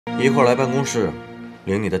一会儿来办公室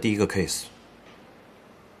领你的第一个 case。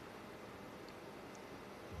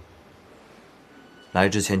来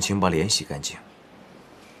之前请把脸洗干净。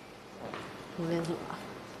我脸怎么了？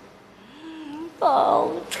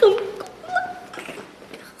哦，成功了！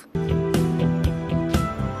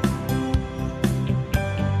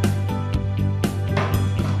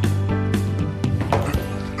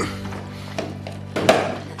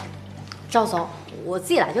赵总，我自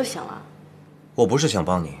己来就行了。我不是想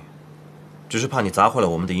帮你，只是怕你砸坏了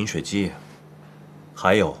我们的饮水机。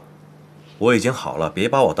还有，我已经好了，别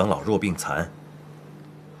把我当老弱病残。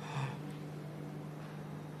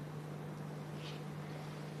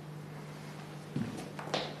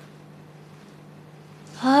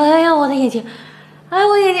哎呀，我的眼睛！哎，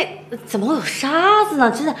我眼睛怎么会有沙子呢？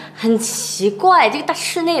真的很奇怪，这个大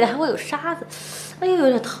室内的还会有沙子。哎呦，有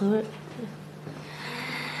点疼。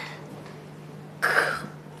可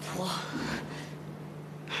不。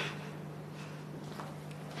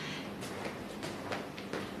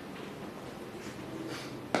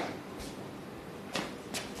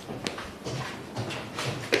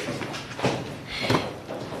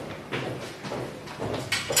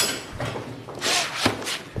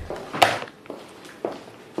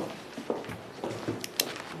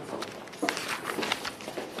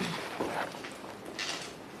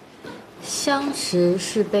相识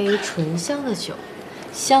是杯醇香的酒，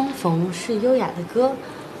相逢是优雅的歌，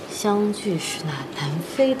相聚是那南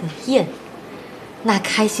飞的雁。那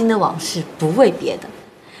开心的往事不为别的，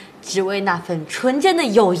只为那份纯真的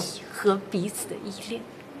友谊和彼此的依恋。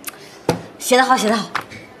写得好，写得好，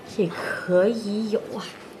也可以有啊。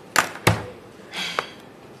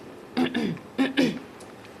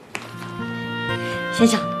先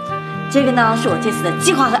生，这个呢是我这次的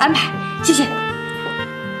计划和安排，谢谢。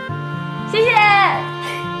谢谢。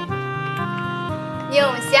宁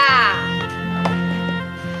夏，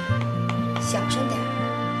小声点。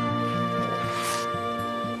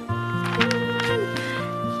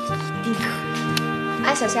一定可以。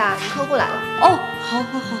哎，小夏，客户来了。哦，好，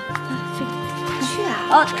好，好，这个去啊。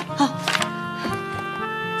哦，好，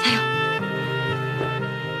加油。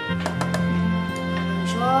你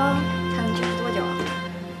说他能坚持多久啊？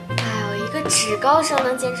哎呦，一个职高生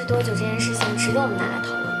能坚持多久这件事情，值得我们拿来讨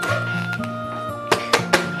论。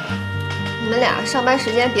你们俩上班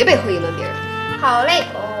时间别背后议论别人。好嘞。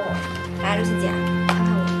哦，来，刘欣姐，看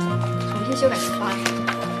看我重新修改的方案。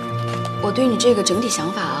我对你这个整体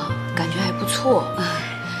想法啊，感觉还不错。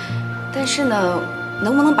但是呢，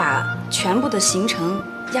能不能把全部的行程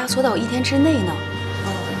压缩到1天之内呢？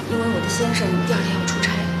因为我的先生第2天要出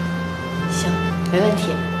差。行，没问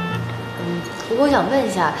题。不过我想问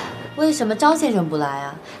一下，为什么张先生不来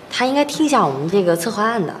啊？他应该听一下我们这个策划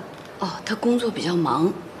案的。哦，他工作比较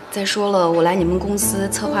忙。再说了，我来你们公司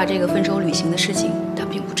策划这个分手旅行的事情，他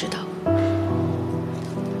并不知道。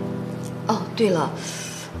哦，对了，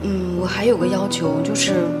我还有个要求，就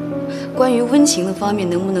是关于温情的方面，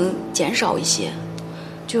能不能减少一些，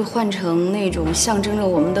就换成那种象征着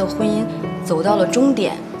我们的婚姻走到了终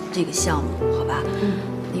点这个项目，好吧？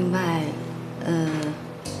另外，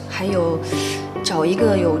还有找一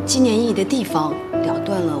个有纪念意义的地方，了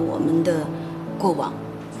断了我们的过往。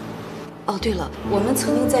哦，对了，我们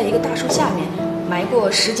曾经在一个大树下面埋过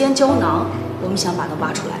时间胶囊，我们想把它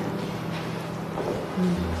挖出来。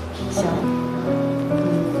行。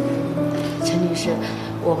陈女士，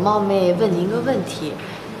我冒昧问您个问题，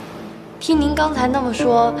听您刚才那么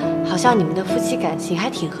说，好像你们的夫妻感情还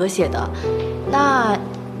挺和谐的，那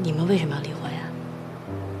你们为什么要离婚呀？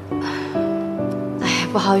哎，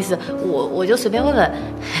不好意思，我就随便问问。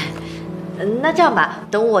那这样吧，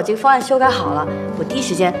等我这个方案修改好了，我第一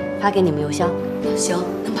时间发给你们邮箱。行，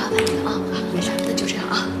那麻烦您啊。没事，那就这样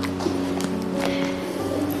啊。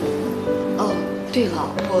哦，对了，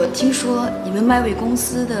我听说你们麦味公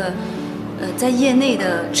司的，在业内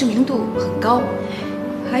的知名度很高，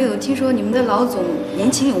还有听说你们的老总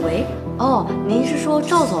年轻有为。哦，您是说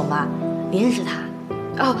赵总吧？您认识他？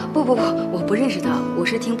哦，不，我不认识他，我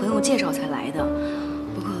是听朋友介绍才来的。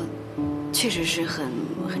不过，确实是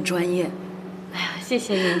很专业。哎呀，谢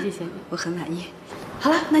谢您，谢谢您，我很满意。好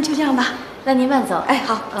了，那就这样吧。那您慢走。哎，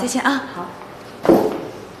好，再见啊。好，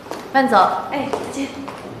慢走。哎，再见。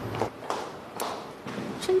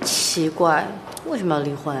真奇怪，为什么要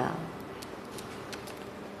离婚啊？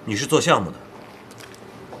你是做项目的，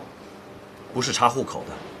不是查户口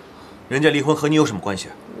的，人家离婚和你有什么关系？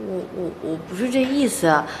我不是这意思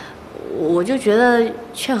啊，我就觉得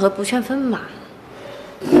劝和不劝分嘛。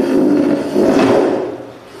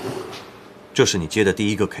这是你接的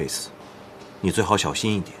第一个 case， 你最好小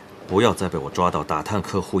心一点，不要再被我抓到打探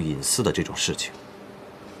客户隐私的这种事情，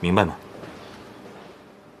明白吗？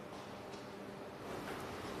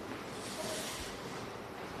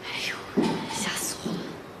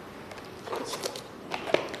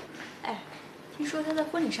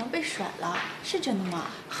礼上被甩了，是真的吗？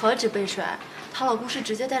何止被甩，她老公是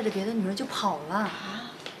直接带着别的女人就跑了。啊？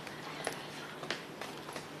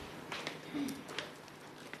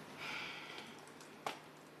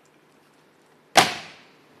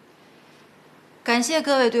感谢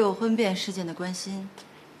各位对我婚变事件的关心。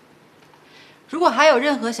如果还有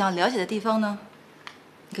任何想要了解的地方呢，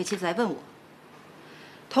你可以接着来问我。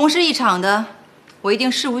同事一场的，我一定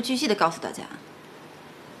事无巨细的告诉大家。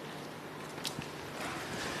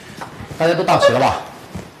大家都到齐了吧？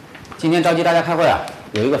今天召集大家开会啊，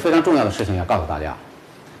有一个非常重要的事情要告诉大家：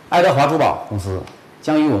爱德华珠宝公司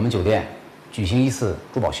将于我们酒店举行一次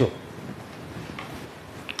珠宝秀。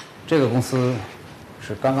这个公司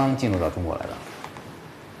是刚刚进入到中国来的，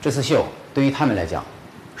这次秀对于他们来讲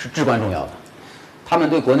是至关重要的。他们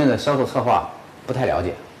对国内的销售策划不太了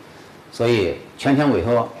解，所以全权委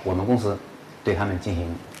托我们公司对他们进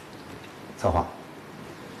行策划。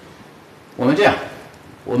我们这样。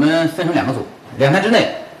我们分成2个组，2天之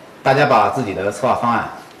内，大家把自己的策划方案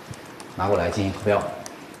拿过来进行投标。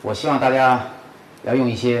我希望大家要用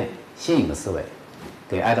一些新颖的思维，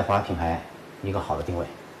给爱德华品牌一个好的定位。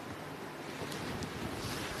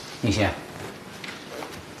宁馨，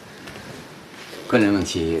个人问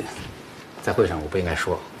题在会上我不应该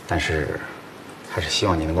说，但是还是希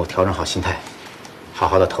望你能够调整好心态，好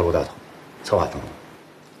好的投入到策划当中。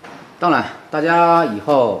当然，大家以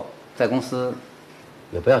后在公司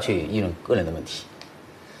也不要去议论个人的问题，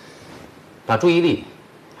把注意力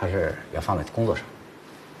还是要放在工作上。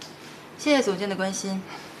谢谢总监的关心，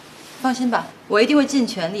放心吧，我一定会尽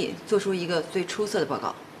全力做出一个最出色的报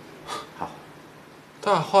告。好，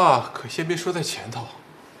大话可先别说在前头，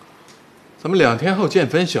咱们2天后见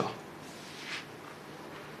分晓。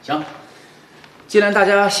行，既然大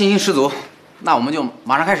家信心十足，那我们就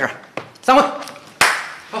马上开始。散会。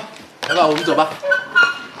好，来吧，我们走吧。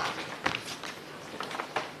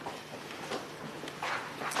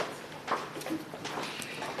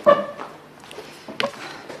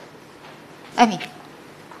艾米，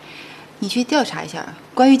你去调查一下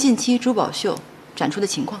关于近期珠宝秀展出的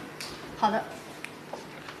情况。好的。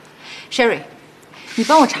Sherry， 你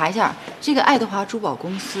帮我查一下这个爱德华珠宝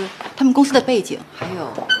公司，他们公司的背景，还有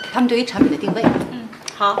他们对于产品的定位。嗯，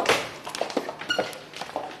好。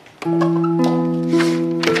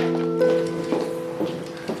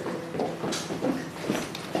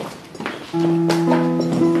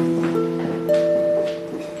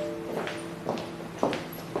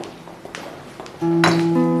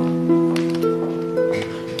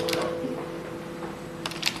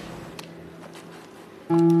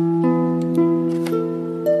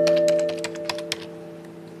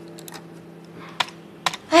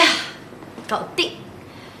搞定！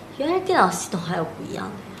原来电脑系统还有不一样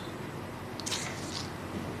的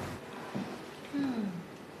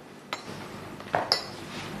呀。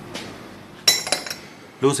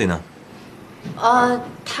Lucy 呢？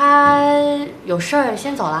她有事儿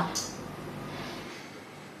先走了。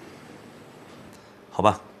好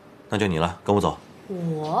吧，那就你了，跟我走。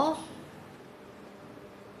我？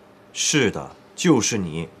是的，就是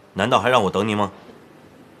你，难道还让我等你吗？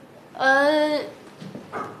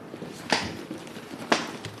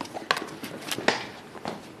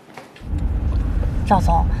赵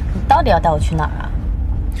总，你到底要带我去哪儿啊？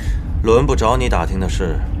轮不着你打听的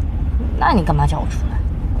事。那你干嘛叫我出来？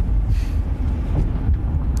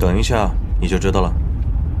等一下你就知道了。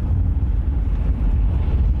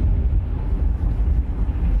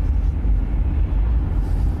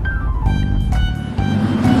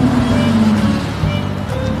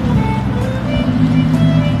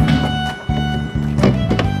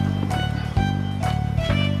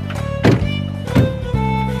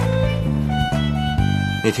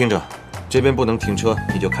你听着，这边不能停车，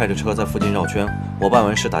你就开着车在附近绕圈。我办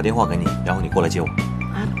完事打电话给你，然后你过来接我。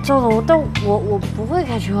啊，赵总，但我不会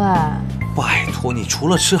开车哎。拜托，你除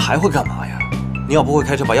了吃还会干嘛呀？你要不会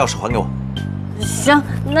开车，把钥匙还给我。行，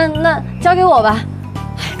那交给我吧。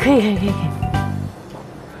可以。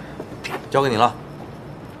交给你了。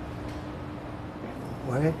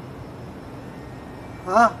喂。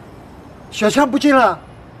啊，小强不见了。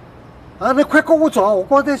啊，那快跟我走，我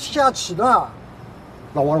刚才下棋了。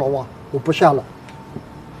老王，我不下了。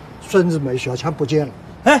孙子没，小强不见了。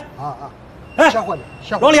哎，哎，吓坏了，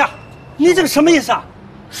老李啊，你这个什么意思啊？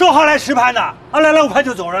说好来实盘的，来了5盘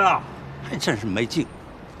就走人了，还真是没劲。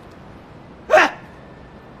哎，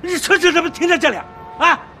你车子怎么停在这里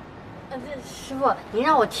啊？师傅，您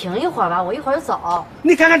让我停一会儿吧，我一会儿就走。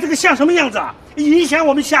你看看这个像什么样子啊？影响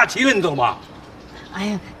我们下棋了，你懂吗？哎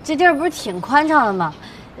呀，这地儿不是挺宽敞的吗？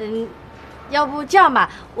要不这样吧，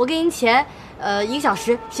我给您钱，1个小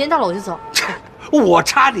时，时间到了我就走。我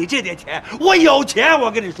差你这点钱，我有钱，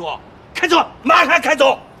我跟你说，开走，马上开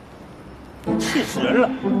走，气死人了。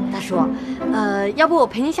大叔，要不我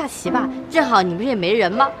陪您下棋吧？正好你不是也没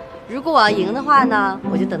人吗？如果我要赢的话呢，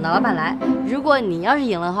我就等到老板来；如果你要是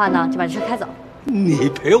赢了的话呢，就把车开走。你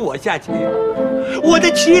陪我下棋？我的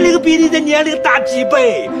棋龄比你的年龄大几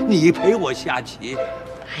倍，你陪我下棋？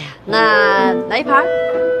哎呀，那来一盘。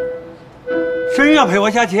真要陪我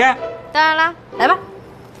下棋？当然啦，来吧。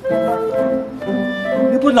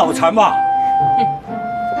你不脑残吧？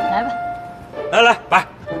来吧。来，摆。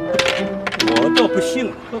我倒不信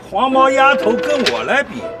了，和黄毛丫头跟我来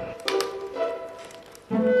比。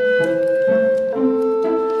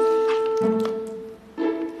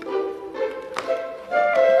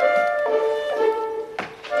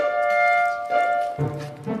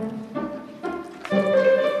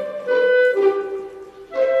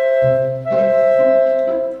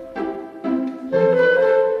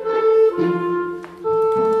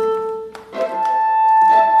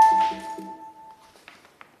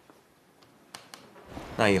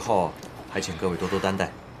那以后还请各位多多担待，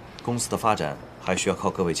公司的发展还需要靠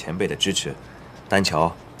各位前辈的支持。丹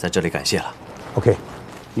桥在这里感谢了。OK，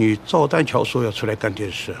 你赵丹桥说要出来干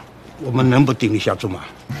点事，我们能不顶一下住吗？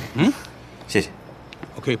嗯，谢谢。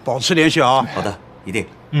OK， 保持联系啊。好的，一定。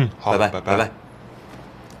好，拜拜。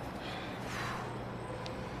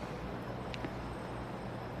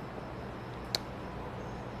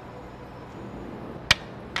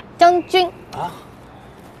将军啊。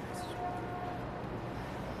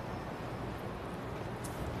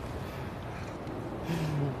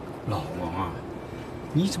老王啊，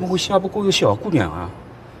你怎么会下不过个小姑娘啊？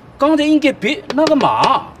刚才应该别那个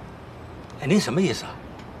马。哎，您什么意思啊？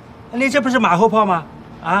您这不是马后炮吗？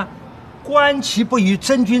啊，观其不语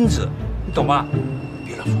真君子，你懂吗？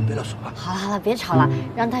别乱说啊！好了，别吵了，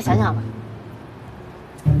让他想想吧。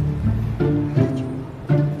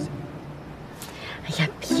哎呀，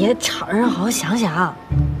别吵，让好好想想。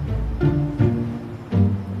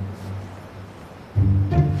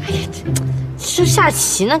哎呀，这下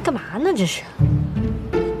棋呢，干嘛呢？这是。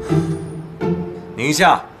宁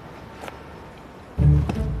夏，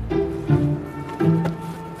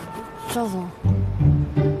赵总，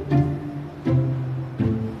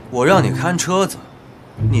我让你看车子，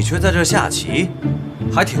你却在这下棋，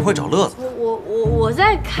还挺会找乐子。我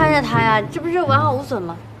在看着他呀，这不是完好无损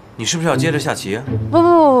吗？你是不是要接着下棋？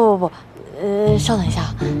不，稍等一下。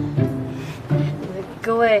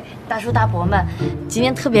各位大叔大伯们，今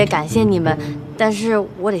天特别感谢你们，但是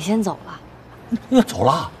我得先走了。要走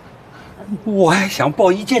了？我还想报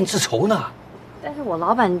一箭之仇呢。但是我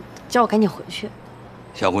老板叫我赶紧回去。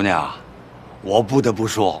小姑娘，我不得不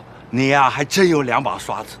说，你呀还真有两把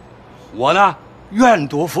刷子。我呢愿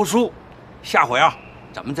赌服输，下回啊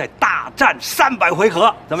咱们再大战300回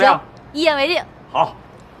合，怎么样？行，一言为定。好。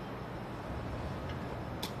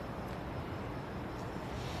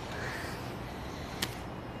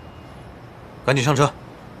赶紧上车。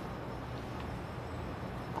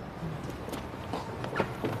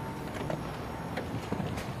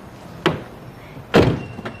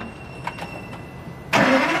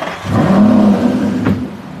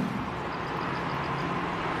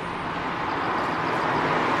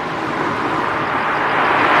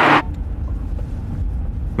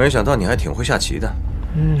没想到你还挺会下棋的。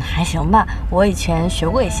还行吧，我以前学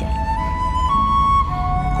过一些。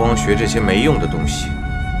光学这些没用的东西。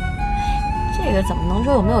这个怎么能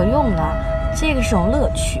说有没有用呢？这个是种乐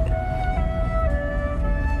趣。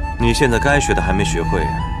你现在该学的还没学会，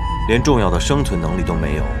连重要的生存能力都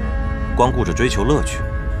没有，光顾着追求乐趣。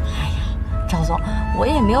哎呀，赵总，我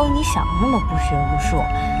也没有你想的那么不学无术。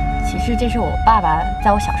其实这是我爸爸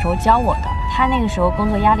在我小时候教我的，他那个时候工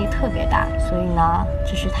作压力特别大，所以呢，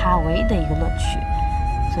这是他唯一的一个乐趣，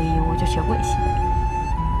所以我就学过一些。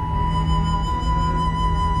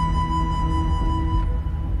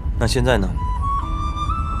那现在呢？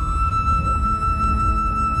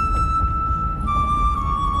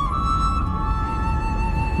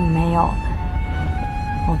没有，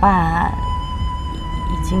我爸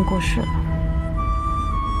已经过世了。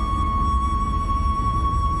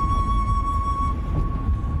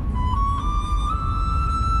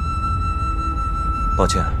抱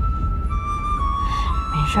歉。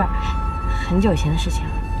没事儿，很久以前的事情了。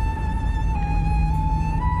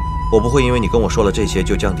我不会因为你跟我说了这些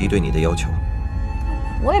就降低对你的要求。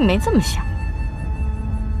我也没这么想。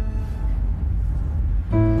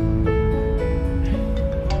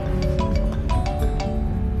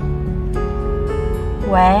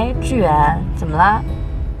喂，志远，怎么了？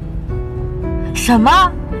什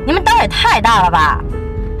么？你们胆也太大了吧！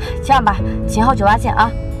这样吧，秦昊酒吧见啊，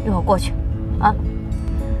一会儿过去。啊！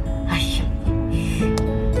哎呀，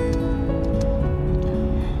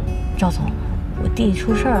赵总，我弟弟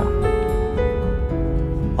出事儿了。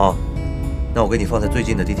哦，那我给你放在最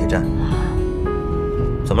近的地铁站。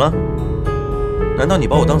怎么了？难道你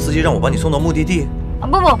把我当司机，让我把你送到目的地？啊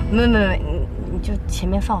不，没，你就前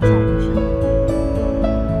面放我下就行。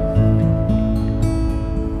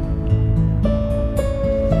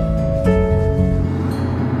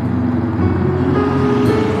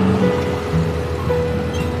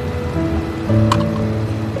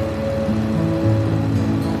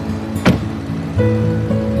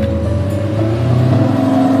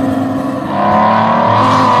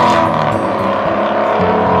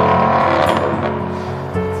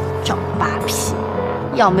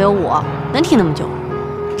要没有我，能停那么久？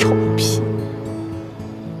臭屁！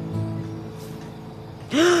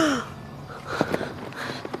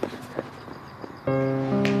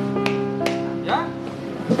呀，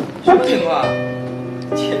什么情况？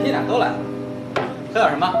姐弟俩都来了，喝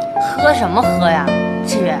点什么？喝什么喝呀？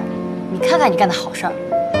志远，你看看你干的好事儿。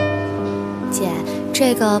姐，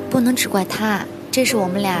这个不能只怪他，这是我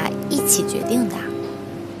们俩一起决定的。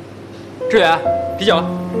志远，啤酒。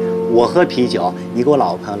我喝啤酒，你给我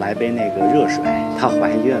老婆来杯那个热水，她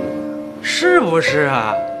怀孕了。是不是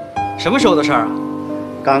啊？什么时候的事儿啊？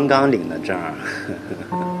刚刚领的证。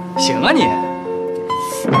行啊你。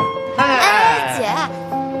哎，姐，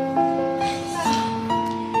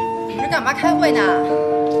你这干嘛开会呢？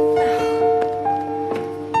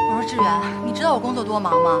我说志远，你知道我工作多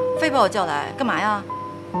忙吗？非把我叫来干嘛呀？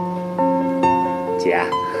姐，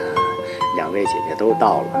两位姐姐都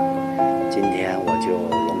到了，今天我就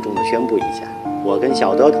隆重的宣布一下，我跟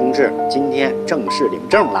小德同志今天正式领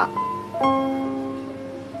证了。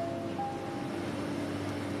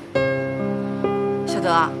小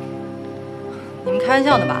德，你们开玩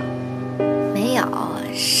笑呢吧？没有，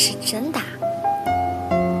是真的。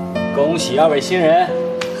恭喜二位新人。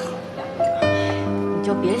你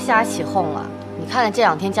就别瞎起哄了。你看看这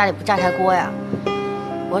2天家里不炸开锅呀？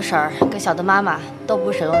我婶儿跟小德妈妈都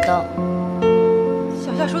不省油灯。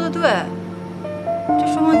小夏说的对，这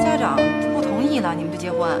双方家长都不同意了，你们就结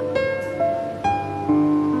婚。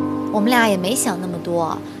我们俩也没想那么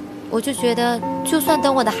多，我就觉得，就算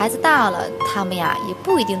等我的孩子大了，他们呀也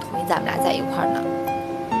不一定同意咱们俩在一块儿呢。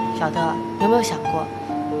小德，有没有想过，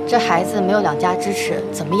这孩子没有2家支持，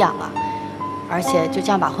怎么养啊？而且就这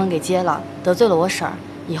样把婚给结了，得罪了我婶儿，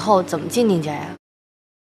以后怎么进宁家呀？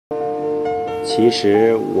其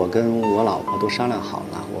实我跟我老婆都商量好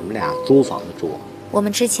了，我们俩租房子住。我们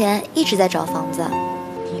之前一直在找房子。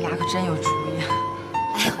你俩可真有主意。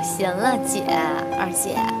哎呦，行了，姐，二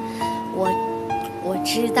姐，我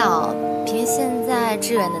知道，凭现在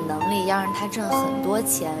志远的能力，要让他挣很多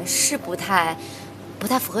钱是不太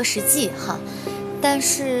符合实际哈。但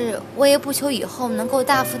是我也不求以后能够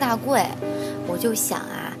大富大贵，我就想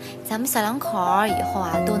啊，咱们小两口以后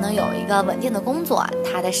啊都能有一个稳定的工作，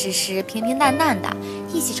踏踏实实、平平淡淡的，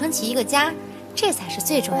一起撑起一个家，这才是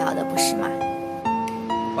最重要的，不是吗？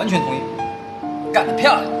完全同意，干得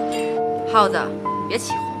漂亮。耗子，你别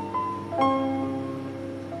起哄。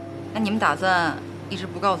那你们打算一直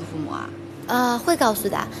不告诉父母啊？会告诉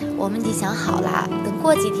的，我们已经想好了，等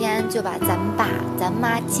过几天就把咱们爸、咱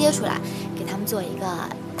妈接出来，给他们做一个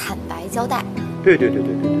坦白交代。对，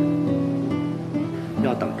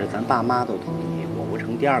要等着咱爸妈都同意，我不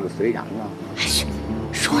成第2个隋然了。哎，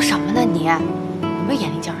说什么呢你？有没有眼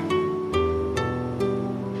力劲儿？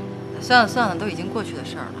算了，都已经过去的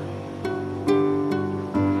事儿了。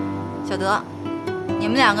小德，你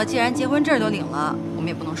们2个既然结婚证都领了，我们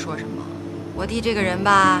也不能说什么。我弟这个人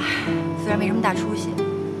吧，虽然没什么大出息，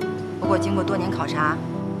不过经过多年考察，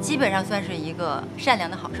基本上算是一个善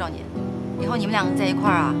良的好少年。以后你们2个在一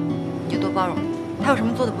块儿啊，你就多包容他，有什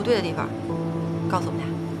么做的不对的地方，告诉我们俩。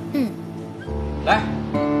来，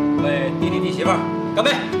为弟弟弟媳妇儿干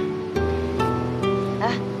杯！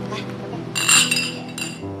来，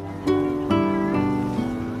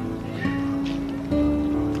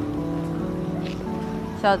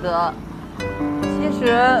小德，其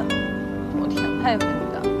实我挺佩服你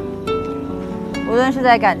的，无论是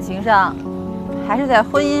在感情上，还是在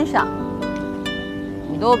婚姻上，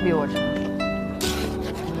你都比我成熟。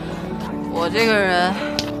我这个人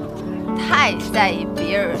太在意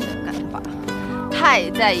别人的看法，太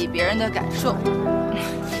在意别人的感受。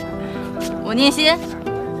我宁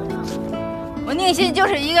馨就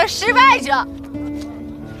是一个失败者，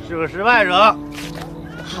是个失败者。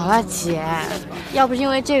好了，姐，要不是因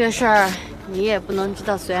为这个事儿，你也不能知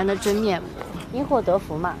道隋然的真面目。因祸得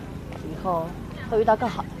福嘛，以后会遇到更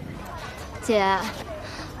好的。姐，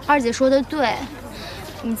二姐说的对，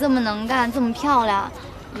你这么能干，这么漂亮，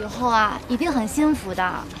以后啊一定很幸福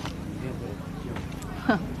的。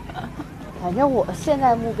反正我现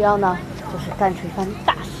在目标呢，就是干出一番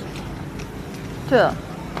大事。对了，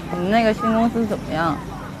你们那个新公司怎么样？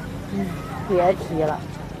别提了，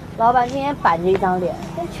老板天天板着一张脸，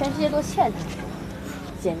跟全世界都欠他，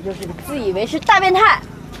简直就是个自以为是大变态。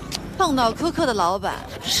碰到苛刻的老板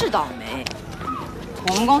是倒霉，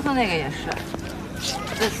我们公司那个也是，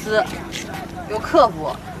自私又刻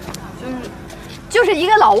薄，就是一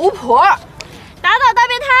个老巫婆。打倒大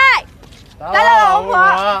变态，打倒老巫婆，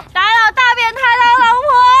打倒大变态的老巫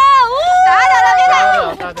婆，打倒大变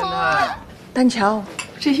态，大变态。丹桥，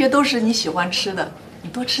这些都是你喜欢吃的，你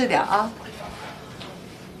多吃点啊。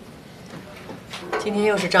今天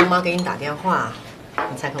又是张妈给你打电话，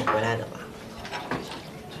你才肯回来的吧？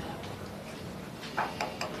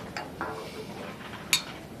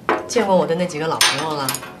见过我的那几个老朋友了？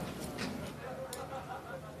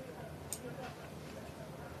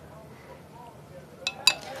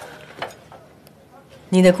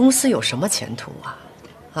你的公司有什么前途啊？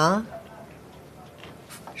啊？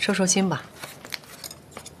收收心吧，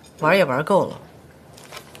玩也玩够了，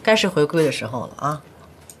该是回归的时候了啊！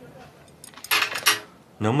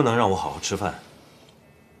能不能让我好好吃饭？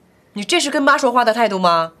你这是跟妈说话的态度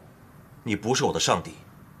吗？你不是我的上帝，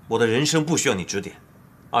我的人生不需要你指点。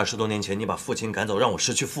20多年前你把父亲赶走，让我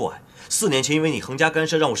失去父爱；4年前因为你横加干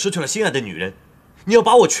涉，让我失去了心爱的女人。你要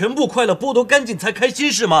把我全部快乐剥夺干净才开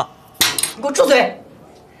心是吗？你给我住嘴！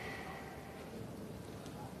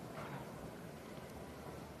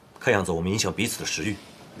看样子我们影响彼此的食欲。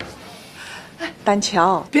丹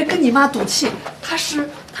桥，别跟你妈赌气，她是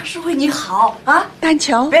为你好啊！丹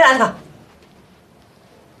桥，别拦她。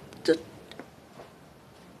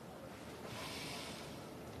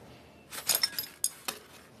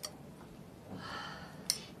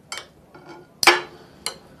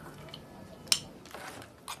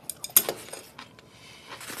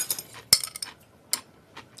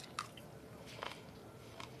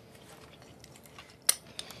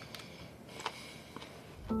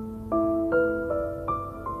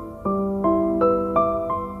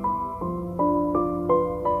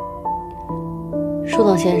树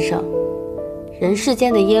洞先生，人世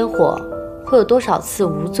间的烟火会有多少次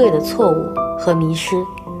无罪的错误和迷失？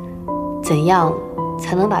怎样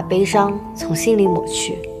才能把悲伤从心里抹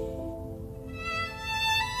去？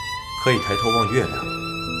可以抬头望月亮，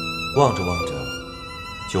望着望着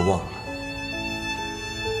就忘了。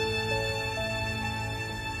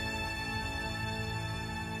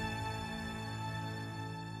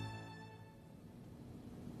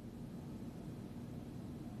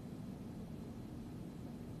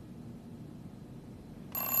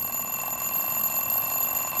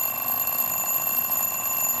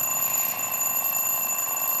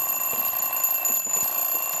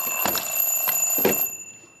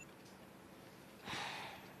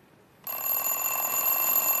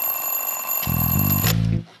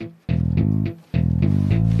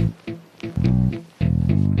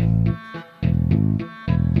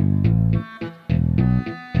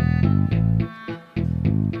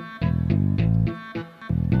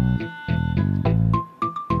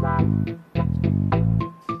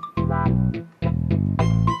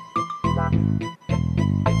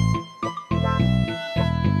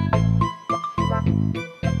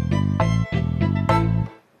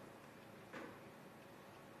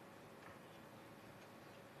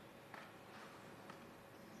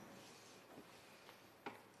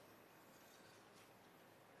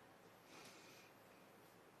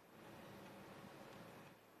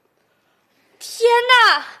天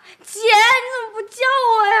哪，姐，你怎么不叫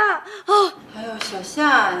我呀？啊！哎呦，小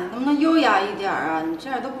夏，你能不能优雅一点啊？你这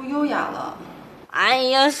样都不优雅了。哎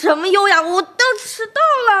呀，什么优雅？我都迟到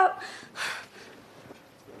了。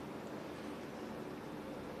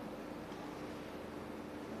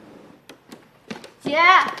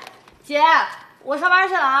姐，我上班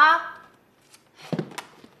去了啊。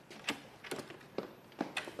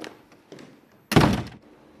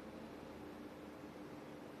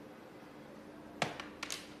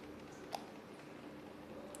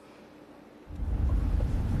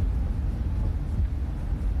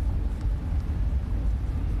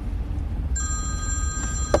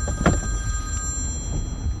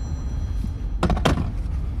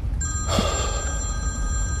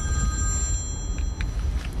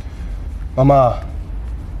妈妈，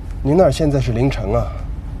您那儿现在是凌晨啊，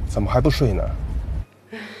怎么还不睡呢？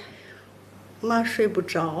妈睡不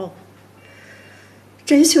着，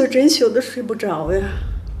真宿的睡不着呀。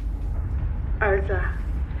儿子，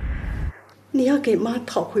你要给妈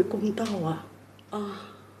讨回公道啊！啊，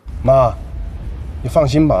妈，你放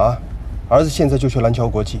心吧啊，儿子现在就去蓝桥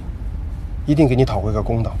国际，一定给你讨回个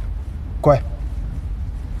公道。乖，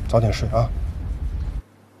早点睡啊。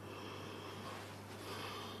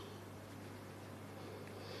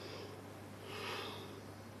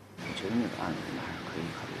其实那个案子我们还是可以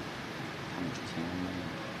考虑的，他们之前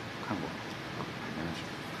看过，没问题。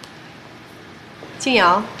静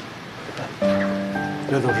瑶，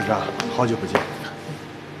刘董事长，好久不见。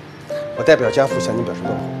我代表家父向您表示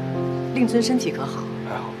问候。令尊身体可好？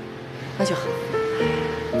还好。那就好。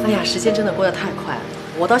哎呀，时间真的过得太快了，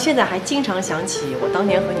我到现在还经常想起我当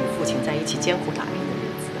年和你父亲在一起艰苦打拼的日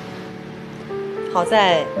子。好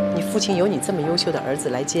在你父亲有你这么优秀的儿子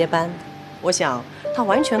来接班，我想他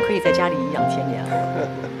完全可以在家里颐养天年了。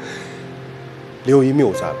刘姨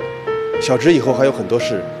谬赞了，小侄以后还有很多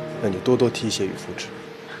事，让你多多提携与扶持。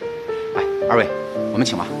哎，二位，我们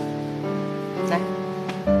请吧。来。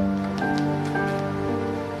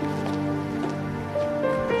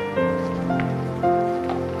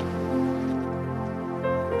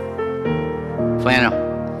冯先生，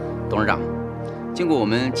董事长，经过我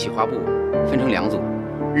们企划部分成2组，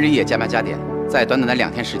日夜加班加点，在短短的2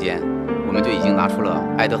天时间，我们就已经拿出了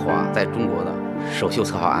爱德华在中国的首秀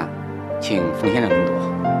策划案，请冯先生定夺。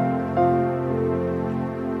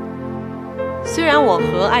虽然我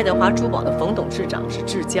和爱德华珠宝的冯董事长是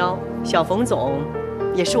至交，小冯总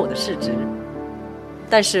也是我的世侄，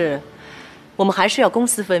但是我们还是要公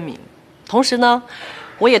私分明。同时呢，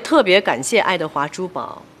我也特别感谢爱德华珠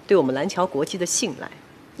宝对我们蓝桥国际的信赖，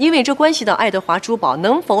因为这关系到爱德华珠宝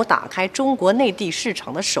能否打开中国内地市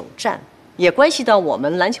场的首站，也关系到我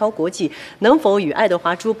们蓝桥国际能否与爱德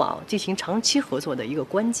华珠宝进行长期合作的一个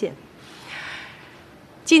关键。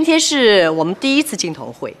今天是我们第1次镜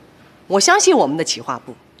头会，我相信我们的企划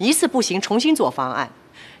部一次不行，重新做方案，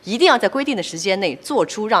一定要在规定的时间内做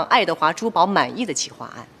出让爱德华珠宝满意的企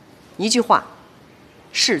划案。一句话，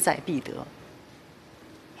势在必得。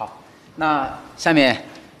好，那下面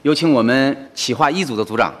有请我们企划1组的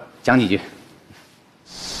组长讲几句。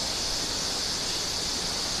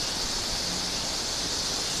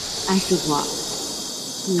哎，师傅，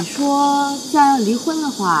你说这样要离婚的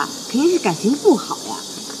话，肯定是感情不好呀。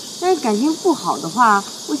但是感情不好的话，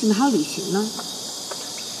为什么还要履行呢？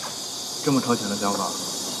这么超前的想法，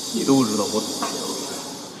你都不知道我怎么想。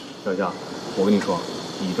小夏，我跟你说，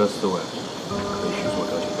你这思维可以去做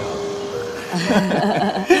哲学家了。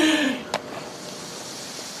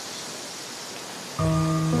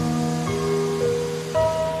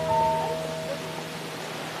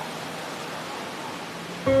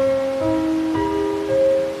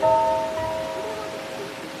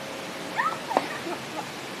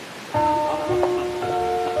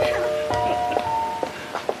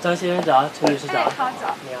张先生早，陈律师早。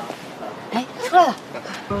你好。哎，出来了。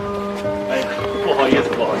哎，不好意思，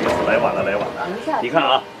来晚了。你看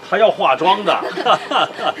啊，他要化妆的。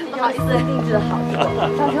不好意思，定制的好，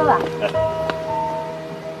上车吧。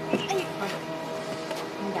哎，慢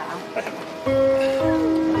点啊。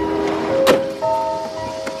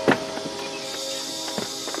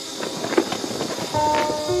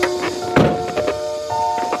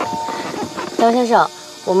张先生，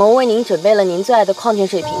我们为您准备了您最爱的矿泉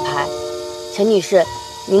水品牌。陈女士，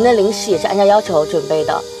您的零食也是按照要求准备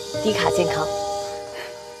的，低卡健康。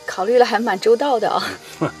考虑了还蛮周到的啊。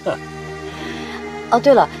哦，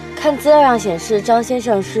对了，看资料上显示张先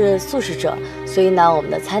生是素食者，所以呢，我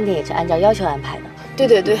们的餐点也是按照要求安排的。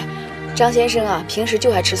对，张先生啊，平时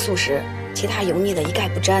就爱吃素食，其他油腻的一概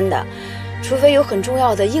不沾的，除非有很重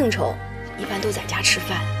要的应酬，一般都在家吃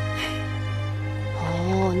饭。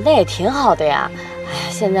哦，那也挺好的呀。哎呀，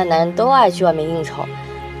现在男人都爱去外面应酬，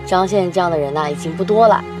张先生这样的人呐，已经不多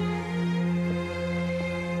了。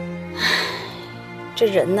这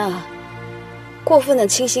人呢，过分的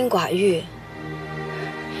清心寡欲，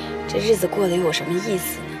这日子过得又有什么意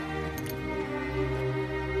思呢？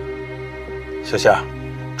小夏，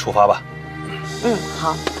出发吧。嗯，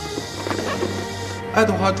好。爱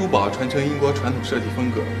德华珠宝传承英国传统设计风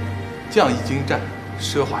格，匠艺精湛，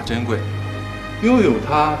奢华珍贵，拥有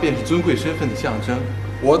它便是尊贵身份的象征。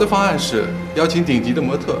我的方案是邀请顶级的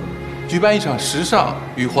模特，举办一场时尚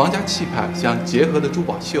与皇家气派相结合的珠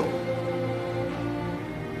宝秀。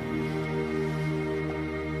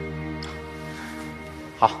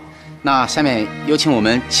好，那下面有请我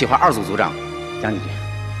们企划2组组长讲几句。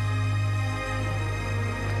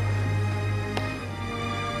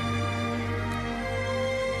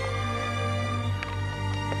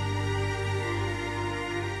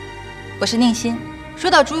我是宁馨。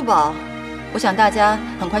说到珠宝，我想大家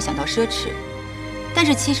很快想到奢侈，但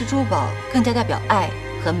是其实珠宝更加代表爱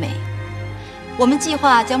和美。我们计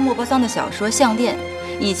划将莫泊桑的小说《项链》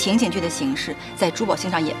以情景剧的形式在珠宝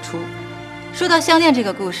性上演出。说到项链这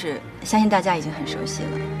个故事，相信大家已经很熟悉了。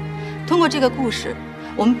通过这个故事，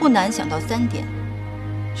我们不难想到3点：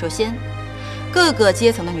首先，各个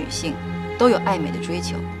阶层的女性都有爱美的追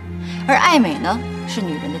求，而爱美呢是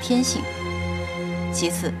女人的天性。其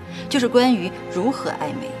次就是关于如何爱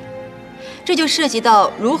美，这就涉及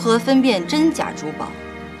到如何分辨真假珠宝，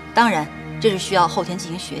当然这是需要后天进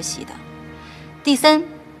行学习的。第三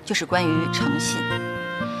就是关于诚信。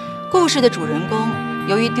故事的主人公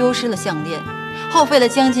由于丢失了项链，耗费了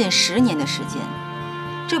将近10年的时间，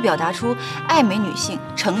这表达出爱美女性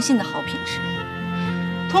诚信的好品质。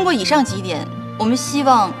通过以上几点，我们希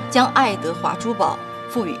望将爱德华珠宝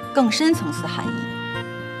赋予更深层次的含义。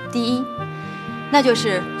第一，那就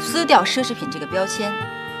是撕掉奢侈品这个标签，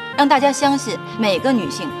让大家相信每个女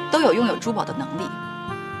性都有拥有珠宝的能力。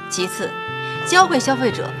其次，教会消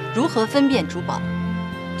费者如何分辨珠宝。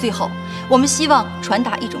最后，我们希望传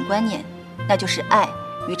达一种观念，那就是爱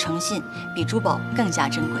与诚信比珠宝更加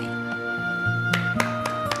珍贵。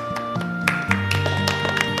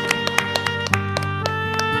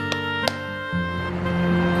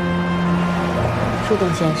树洞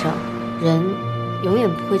先生，人永远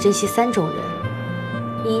不会珍惜3种人：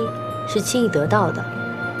一是轻易得到的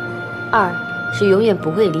；2是永远不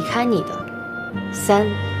会离开你的；3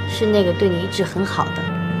是那个对你一直很好的。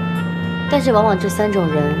但是往往这3种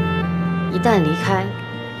人一旦离开，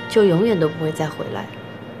就永远都不会再回来。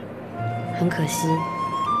很可惜，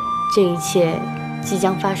这一切即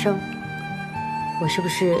将发生，我是不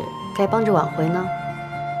是该帮着挽回呢？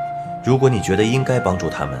如果你觉得应该帮助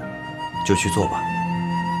他们，就去做吧，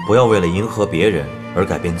不要为了迎合别人而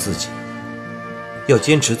改变自己，要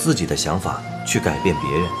坚持自己的想法去改变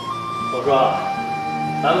别人。我说，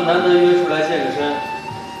咱们难得约出来健个身，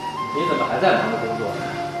你怎么还在忙着工作呢？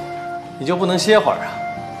你就不能歇会儿啊？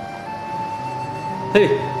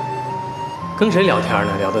嘿，跟谁聊天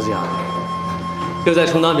呢？聊得这样，又在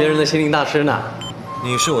充当别人的心灵大师呢？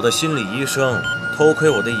你是我的心理医生，偷窥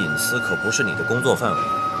我的隐私可不是你的工作范围。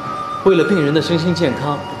为了病人的身心健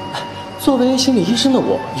康，作为心理医生的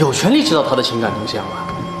我，有权利知道他的情感动向啊。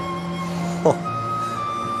哦，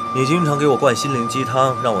你经常给我灌心灵鸡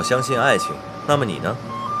汤，让我相信爱情。那么你呢？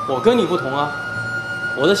我跟你不同啊，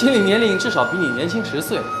我的心理年龄至少比你年轻10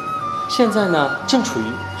岁。现在呢，正处于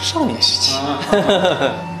少年时期。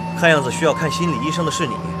看样子需要看心理医生的是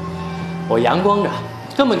你。我阳光着，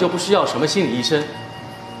根本就不需要什么心理医生。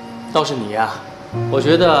倒是你呀，我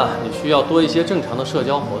觉得你需要多一些正常的社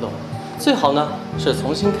交活动，最好呢是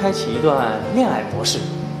重新开启一段恋爱模式。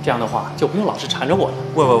这样的话就不用老是缠着我了。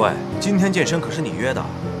喂，今天健身可是你约的，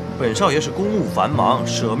本少爷是公务繁忙，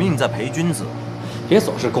舍命在陪君子。别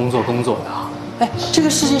总是工作的啊！哎，这个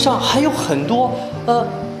世界上还有很多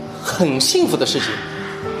很幸福的事情，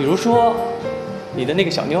比如说你的那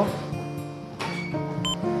个小妞。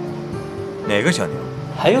哪个小妞？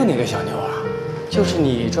还有哪个小妞啊？就是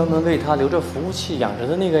你专门为她留着服务器养着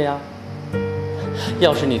的那个呀。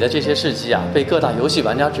要是你的这些事迹啊被各大游戏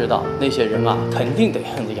玩家知道，那些人啊肯定得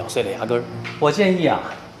恨得咬碎了牙根儿。我建议啊，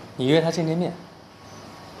你约她见面。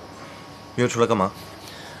约出来干嘛？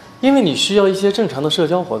因为你需要一些正常的社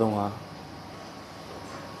交活动啊。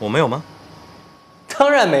我没有吗？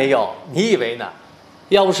当然没有，你以为呢？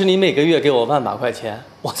要不是你每个月给我1万把块钱，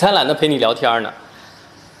我才懒得陪你聊天呢。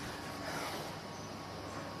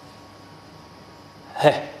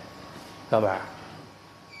嘿，哥们儿，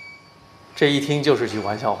这一听就是句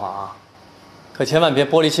玩笑话啊，可千万别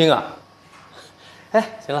玻璃心啊。哎，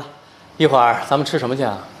行了，一会儿咱们吃什么去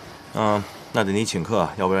啊？那得你请客，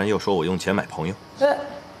要不然又说我用钱买朋友。哎，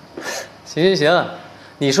行，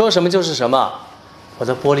你说什么就是什么，我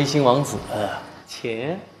的玻璃心王子。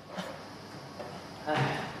钱，哎，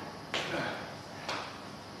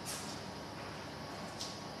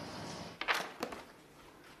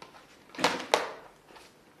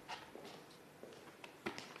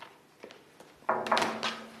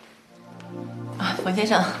冯先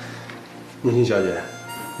生，宁馨小姐，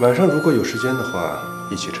晚上如果有时间的话，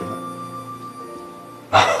一起吃饭。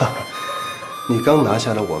你刚拿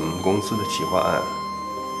下了我们公司的企划案，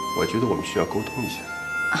我觉得我们需要沟通一下。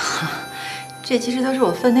这其实都是我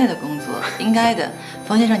分内的工作，应该的。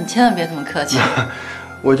冯先生，你千万别这么客气。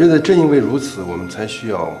我觉得正因为如此，我们才需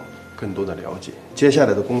要更多的了解。接下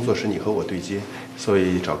来的工作是你和我对接，所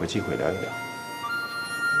以找个机会聊一聊。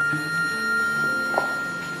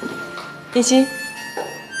宁馨，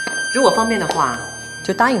如果方便的话，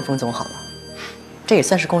就答应冯总好了，这也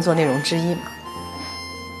算是工作内容之一嘛。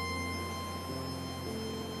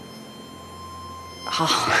好。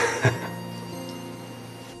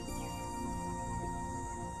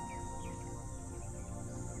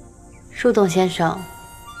树洞先生，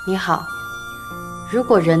你好。如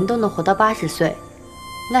果人都能活到80岁，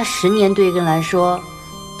那10年对一个人来说，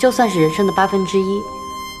就算是人生的1/8。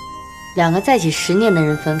2个在一起10年的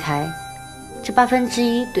人分开，这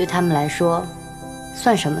1/8对他们来说，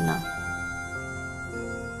算什么呢？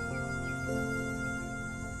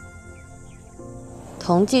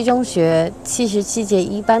同济中学77届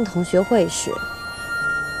1班同学会时，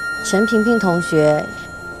陈萍萍同学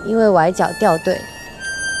因为崴脚掉队，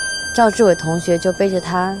赵志伟同学就背着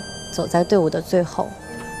她走在队伍的最后。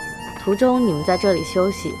途中你们在这里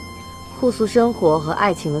休息，互诉生活和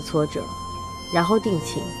爱情的挫折，然后定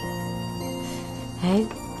情。哎，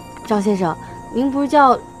张先生，您不是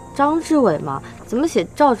叫张志伟吗？怎么写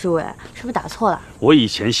赵志伟？是不是打错了？我以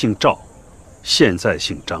前姓赵，现在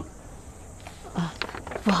姓张。啊，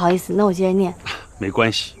不好意思，那我接着念。没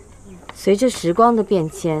关系。随着时光的变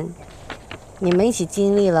迁，你们一起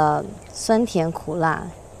经历了酸甜苦辣、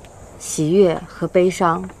喜悦和悲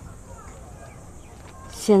伤。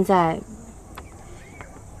现在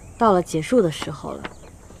到了结束的时候了。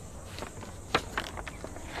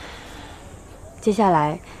接下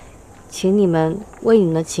来，请你们为你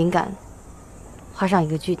们的情感画上一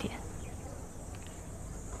个句点。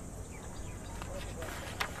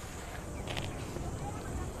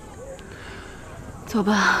走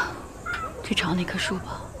吧，去找那棵树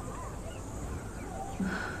吧。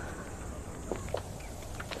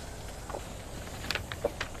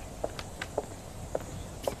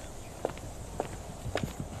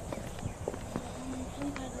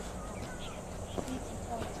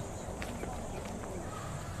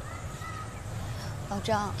老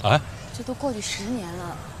张，哎，这都过去10年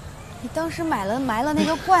了，你当时埋了那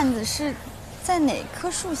个罐子是在哪棵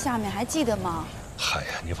树下面，还记得吗？嗨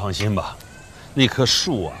呀，你放心吧，那棵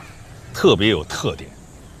树啊，特别有特点，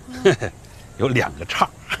有2个叉。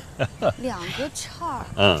2个叉。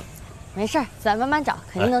嗯，没事儿，咱慢慢找，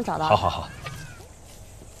肯定能找到。好好好。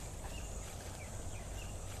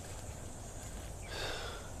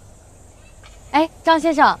哎，张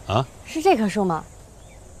先生啊，是这棵树吗？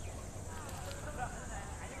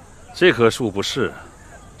这棵树不是，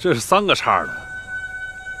这是3个叉的。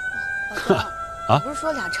啊，不是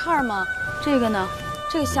说2叉吗？这个呢？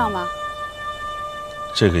这个像吗？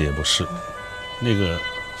这个也不是，那个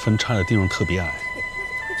分叉的地方特别矮。会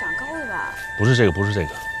长高的吧？不是这个，不是这个。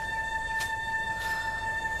往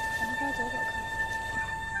那边走走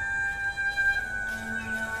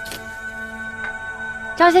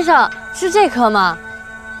看。张先生，是这棵吗？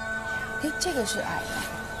哎，这个是矮的。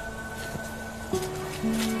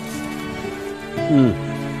嗯，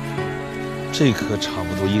这棵差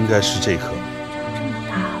不多应该是这棵。这么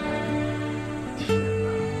大了！天哪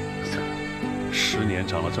，10年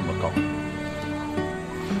长了这么高。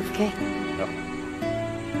OK。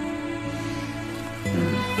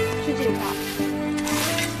是这块。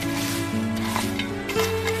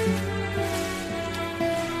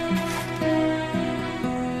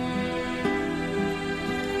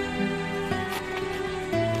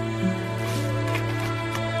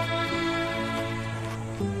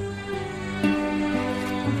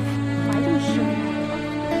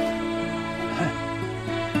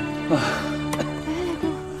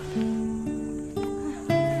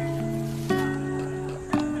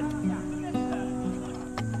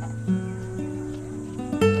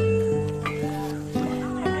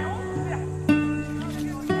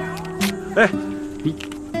哎，你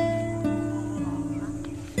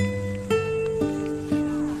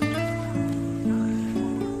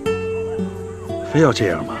非要这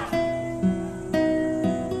样吗？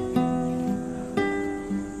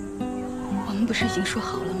我们不是已经说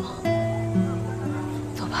好了吗？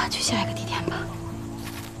走吧，去下一个地点吧。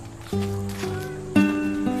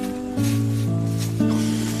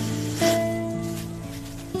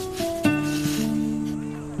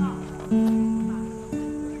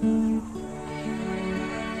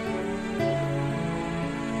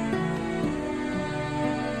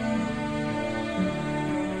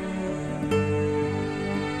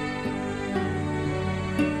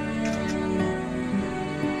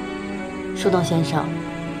树洞先生，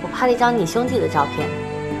我拍了一张你兄弟的照片。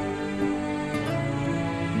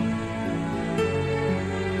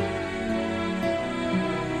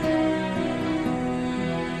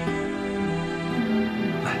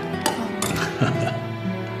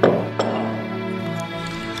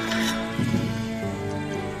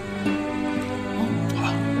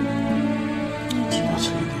多吃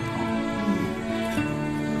一点啊。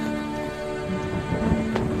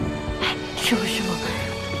哎，师傅，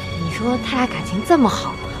你说他俩感情这么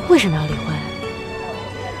好，为什么要离婚？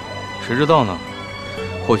谁知道呢？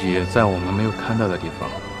或许在我们没有看到的地方，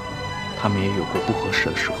他们也有过不合适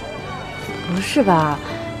的时候。不是吧？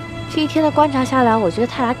这一天的观察下来，我觉得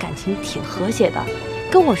他俩感情挺和谐的，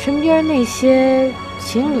跟我身边那些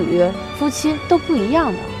情侣、夫妻都不一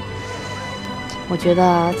样的。我觉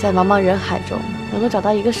得在茫茫人海中能够找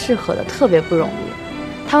到一个适合的特别不容易。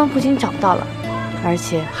他们不仅找到了，而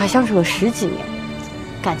且还相处了10几年，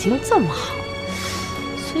感情这么好，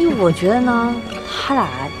因为我觉得呢，他俩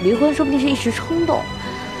离婚说不定是一时冲动，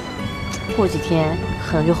过几天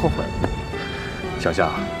可能就后悔了。小夏，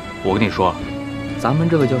我跟你说，咱们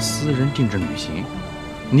这个叫私人定制旅行，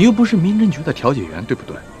你又不是民政局的调解员，对不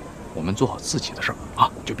对？我们做好自己的事儿啊，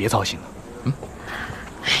就别操心了。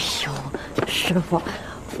哎呦，师傅，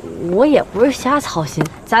我也不是瞎操心。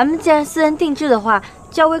咱们既然私人定制的话，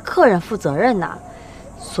就要为客人负责任呐。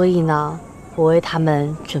所以呢，我为他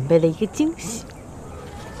们准备了一个惊喜。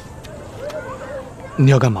你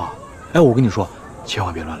要干嘛？哎，我跟你说，千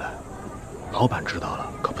万别乱来，老板知道了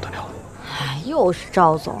可不得了。哎，又是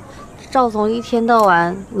赵总，赵总一天到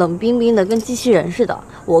晚冷冰冰的，跟机器人似的。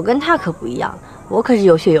我跟他可不一样，我可是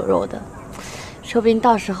有血有肉的，说不定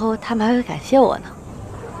到时候他们还会感谢我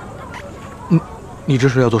呢。你这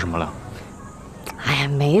是要做什么了？哎呀，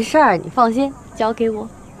没事儿，你放心，交给我。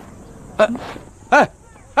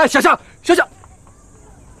哎，小夏，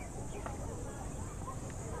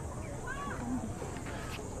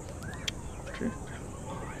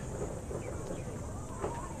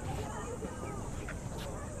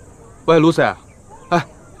喂，Lucy，哎，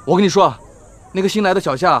我跟你说，那个新来的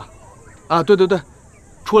小夏，啊，对，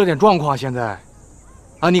出了点状况，现在，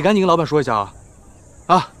啊，你赶紧跟老板说一下啊，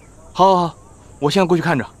啊，好，我现在过去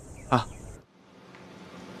看着，啊。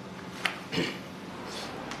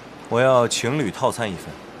我要情侣套餐1份，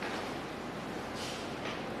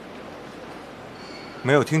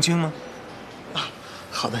没有听清吗？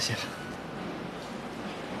好的，先生。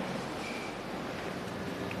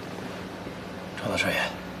赵大少爷，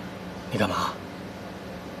你干嘛？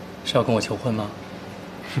是要跟我求婚吗？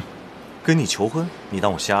哼，跟你求婚？你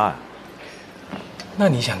当我瞎啊？那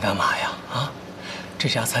你想干嘛呀？啊，这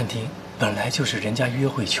家餐厅本来就是人家约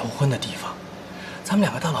会求婚的地方，咱们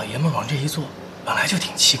2个大老爷们往这一坐，本来就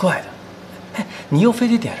挺奇怪的。哎，你又非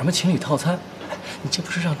得点什么情侣套餐？哎，你这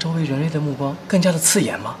不是让周围人类的目光更加的刺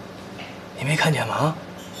眼吗？你没看见吗？啊，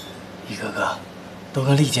一个个都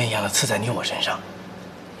跟利剑一样的刺在你我身上。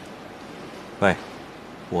喂，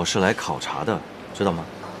我是来考察的，知道吗？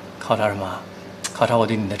考察什么？考察我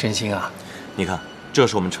对你的真心啊！你看，这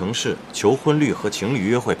是我们城市求婚率和情侣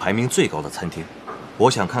约会排名最高的餐厅，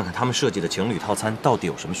我想看看他们设计的情侣套餐到底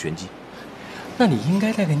有什么玄机。那你应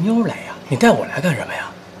该带个妞来呀，你带我来干什么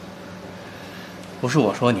呀？不是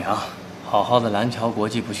我说你啊，好好的蓝桥国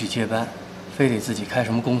际不去接班，非得自己开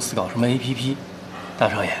什么公司搞什么 APP。大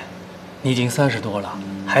少爷，你已经30多了，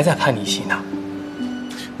还在叛逆期呢。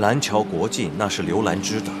蓝桥国际那是刘兰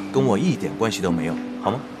芝的，跟我一点关系都没有，好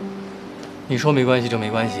吗？你说没关系就没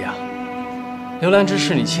关系啊。刘兰芝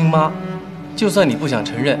是你亲妈，就算你不想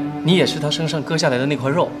承认，你也是她身上割下来的那块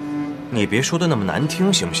肉。你别说的那么难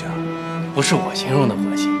听，行不行？不是我形容的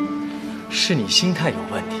恶心，是你心态有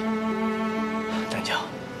问题。丹桥，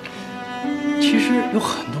其实有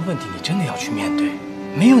很多问题你真的要去面对，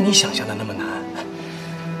没有你想象的那么难。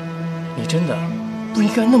你真的不应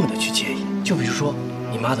该那么的去介意，就比如说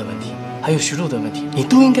你妈的问题，还有徐璐的问题，你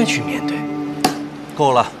都应该去面对。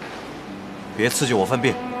够了，别刺激我犯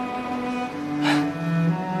病。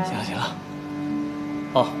行了。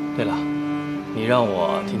哦，对了，你让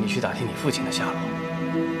我替你去打听你父亲的下落，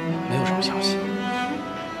没有什么消息。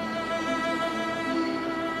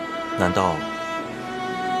难道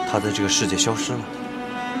他在这个世界消失了？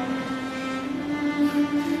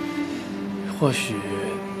或许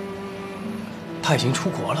他已经出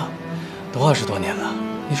国了，都20多年了。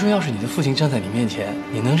你说，要是你的父亲站在你面前，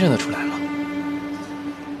你能认得出来吗？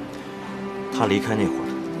他离开那会儿，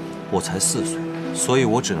我才4岁，所以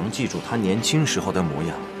我只能记住他年轻时候的模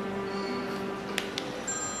样。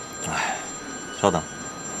哎，稍等。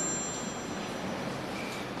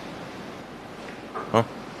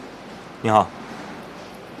你好。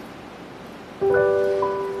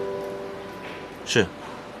是，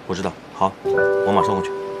我知道。好，我马上过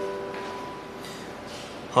去。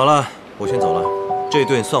好了，我先走了，这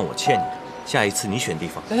顿算我欠你的。下一次你选地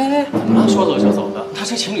方。哎，怎么了？说走就走的？那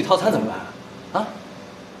这情侣套餐怎么办啊？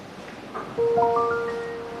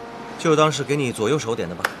就当是给你左右手点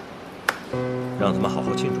的吧，让他们好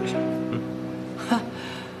好庆祝一下。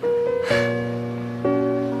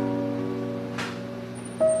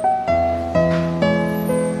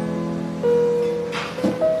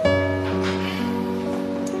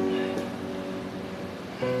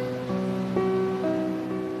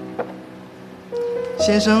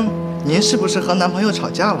先生，您是不是和男朋友吵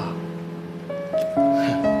架了？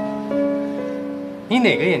你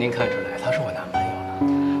哪个眼睛看出来他是我男朋友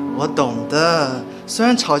了？我懂的，虽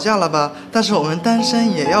然吵架了吧，但是我们单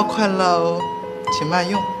身也要快乐哦，请慢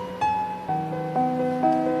用。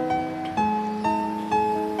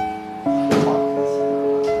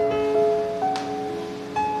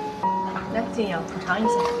来，姐。建阳，你尝一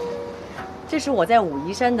下。这是我在武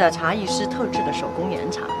夷山的茶艺师特制的手工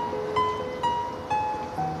岩茶。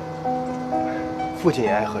父亲也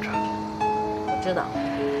爱喝茶。我知道，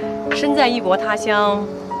身在异国他乡，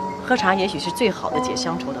喝茶也许是最好的解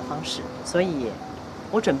乡愁的方式。所以，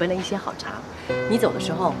我准备了一些好茶，你走的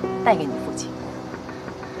时候带给你父亲。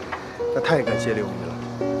那太感谢刘姨了。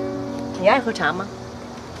你爱喝茶吗？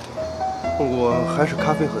我还是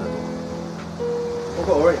咖啡喝的多，不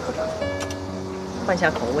过偶尔也喝茶。换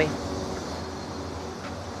下口味。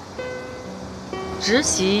侄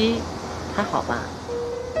媳还好吧？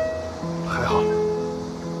还好。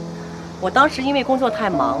我当时因为工作太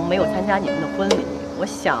忙，没有参加你们的婚礼。我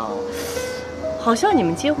想，好像你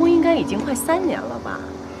们结婚应该已经快3年了吧？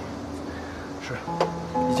是，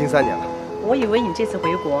已经3年了。我以为你这次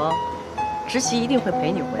回国，侄媳一定会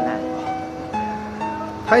陪你回来。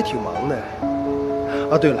她也挺忙的。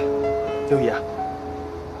啊，对了，刘姨啊，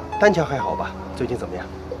丹桥还好吧？最近怎么样？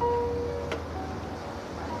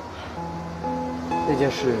那件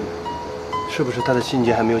事，是不是他的心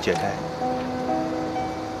结还没有解开？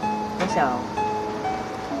我想，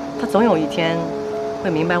他总有一天会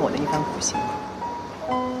明白我的一番苦心。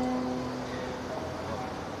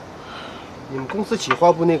你们公司企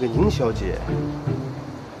划部那个宁小姐，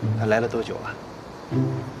她来了多久了？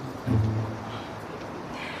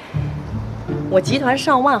我集团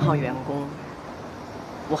上万号员工，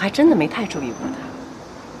我还真的没太注意过她。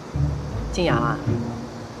静瑶啊，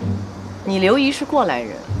你刘姨是过来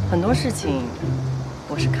人，很多事情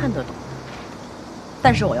我是看得懂的。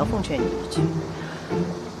但是我要奉劝你一句，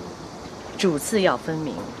主次要分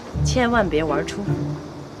明，千万别玩出火，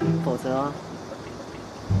否则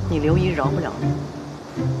你刘姨饶不了你。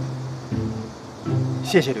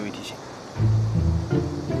谢谢刘姨提醒。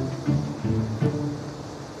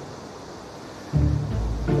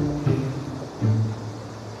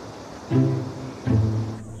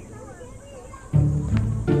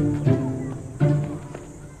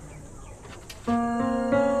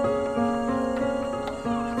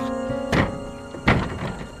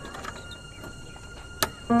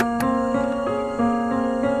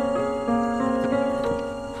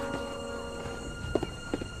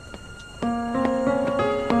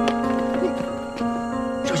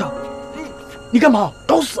你干嘛？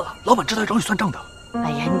搞死了！老板知道要找你算账的。哎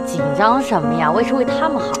呀，你紧张什么呀？我也是为他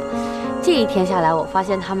们好。这一天下来，我发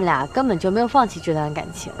现他们俩根本就没有放弃这段感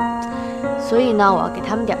情，所以呢，我要给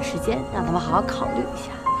他们点时间，让他们好好考虑一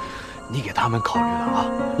下。你给他们考虑了啊？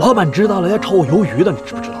老板知道了要炒我鱿鱼的，你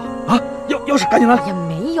知不知道？啊，要是赶紧来。哎呀，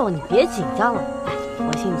没有，你别紧张了。来，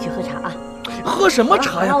我请你去喝茶啊。喝什么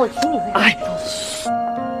茶呀？我请你喝茶。哎。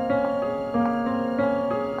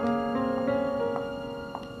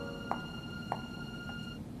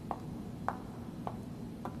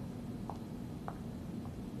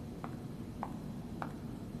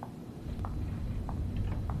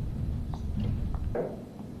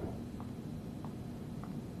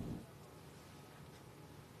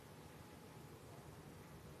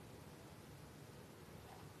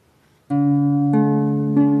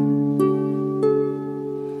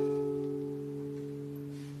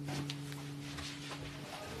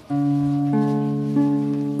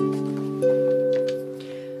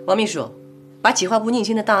王秘书，把企划部宁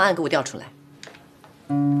馨的档案给我调出来。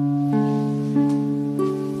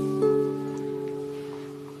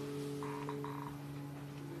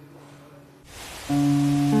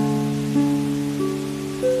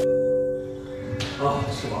啊，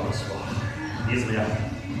吃饱了，吃饱了。你怎么样？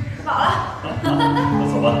吃饱了。那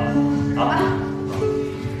走吧。啊。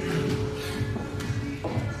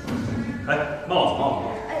哎，帽子。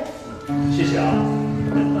哎。谢谢啊。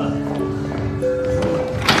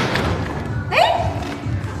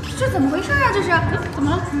这怎么回事啊？这是怎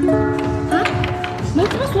么了？啊，门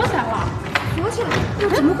怎么锁起来了？锁起来？又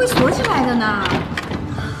怎么会锁起来的呢？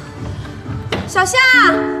小夏，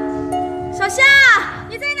小夏，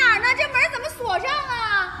你在哪儿呢？这门怎么锁上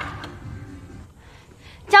啊？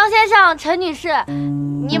张先生、陈女士，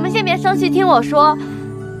你们先别生气，听我说。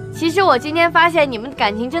其实我今天发现你们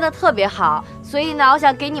感情真的特别好，所以呢，我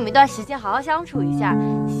想给你们一段时间好好相处一下，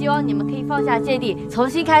希望你们可以放下芥蒂，重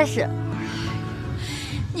新开始。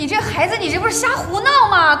你这孩子，你这不是瞎胡闹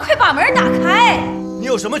吗？快把门打开！你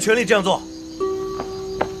有什么权利这样做？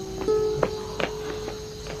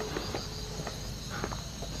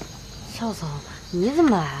邵总，你怎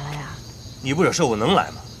么来了呀？你不惹事，我能来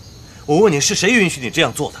吗？我问你，是谁允许你这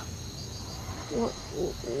样做的？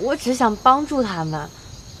我只想帮助他们。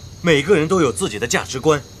每个人都有自己的价值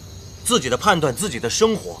观，自己的判断，自己的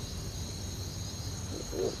生活。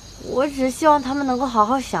我只是希望他们能够好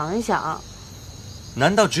好想一想。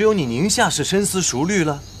难道只有你宁夏是深思熟虑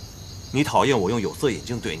了？你讨厌我用有色眼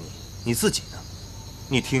镜对你，你自己呢？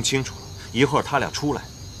你听清楚了，一会儿他俩出来，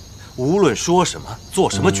无论说什么、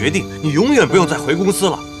做什么决定，你永远不用再回公司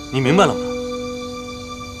了。你明白了吗？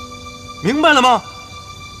明白了吗？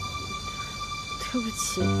对不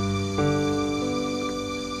起。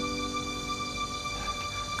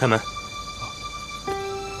开门。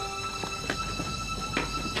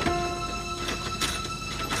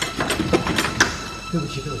对不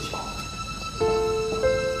起，对不起。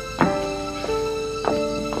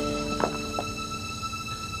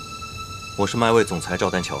我是麦味总裁赵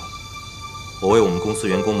丹桥，我为我们公司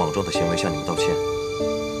员工莽撞的行为向你们道歉，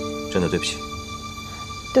真的对不起。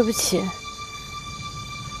对不起。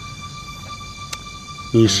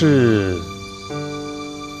你是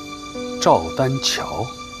赵丹桥？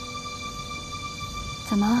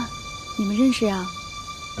怎么，你们认识呀？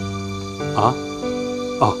啊？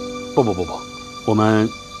哦，不，我们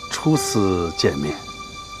初次见面。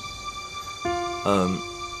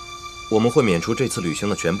我们会免除这次旅行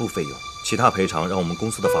的全部费用，其他赔偿让我们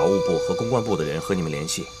公司的法务部和公关部的人和你们联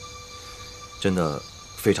系。真的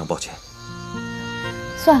非常抱歉。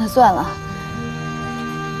算了，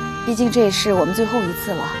毕竟这也是我们最后一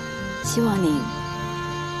次了，希望你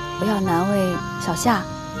不要难为小夏。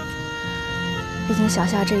毕竟小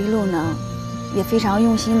夏这一路呢，也非常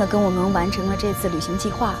用心的跟我们完成了这次旅行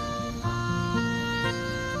计划。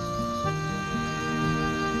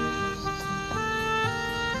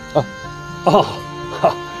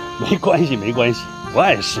没关系，不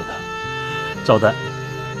碍事的。赵丹，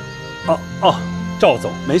赵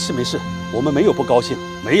总，没事，我们没有不高兴，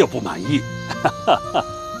没有不满意。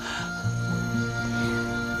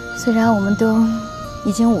虽然我们都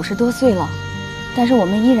已经50多岁了，但是我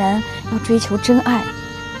们依然要追求真爱。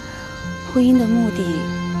婚姻的目的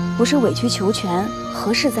不是委曲求全、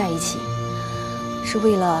合适在一起，是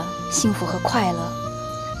为了幸福和快乐。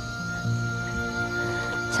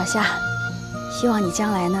小夏，希望你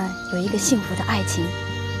将来呢有一个幸福的爱情。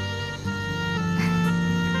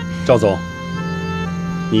赵总，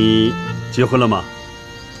你结婚了吗？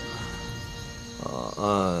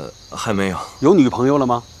还没有。有女朋友了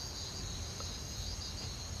吗？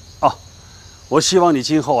我希望你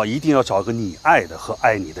今后一定要找个你爱的和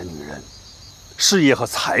爱你的女人。事业和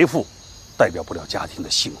财富代表不了家庭的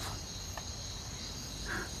幸福。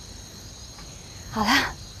好了，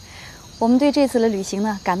我们对这次的旅行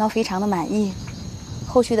呢感到非常的满意，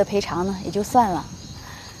后续的赔偿呢也就算了。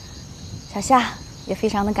小夏也非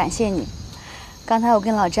常的感谢你，刚才我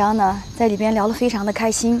跟老张呢在里边聊得非常的开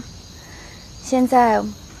心，现在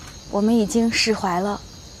我们已经释怀了，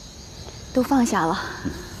都放下了。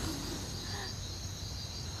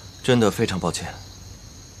真的非常抱歉。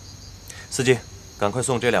司机，赶快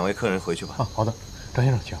送这2位客人回去吧。好的，张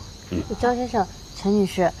先生请。张先生、陈女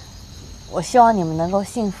士，我希望你们能够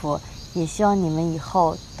幸福，也希望你们以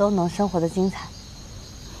后都能生活得精彩。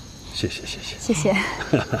谢谢。谢谢。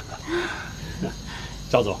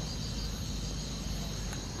赵总，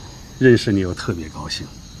认识你我特别高兴。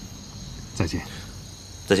再见。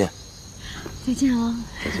再见。再见啊。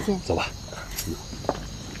再见。走吧。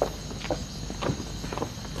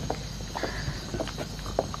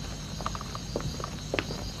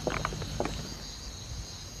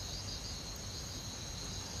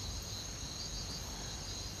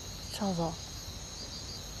赵总，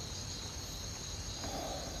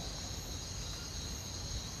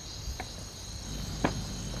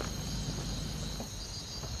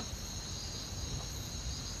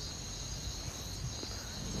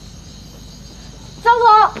赵总，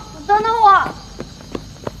等等我。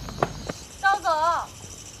赵总，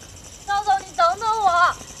你等等我。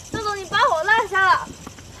赵总，你把我落下了。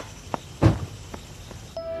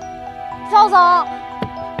赵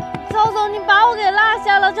总，你把我给落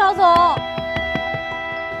下了，赵总。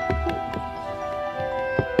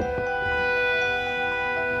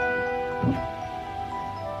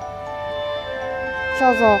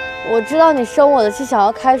赵总，我知道你生我的气，想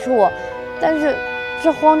要开除我，但是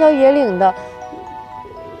这荒郊野岭的，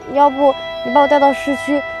要不你把我带到市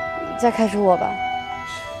区，再开除我吧。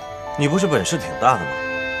你不是本事挺大的吗？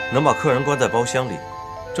能把客人关在包厢里，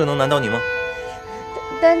这能难倒你吗？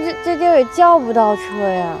但这地儿也叫不到车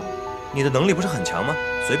呀。你的能力不是很强吗？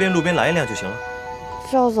随便路边拦一辆就行了。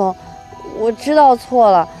赵总，我知道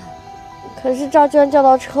错了，可是这儿居然叫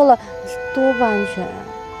到车了，多不安全啊！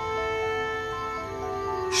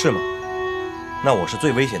是吗？那我是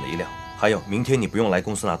最危险的一辆。还有，明天你不用来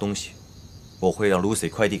公司拿东西，我会让 Lucy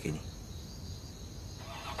快递给你。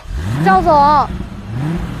赵总，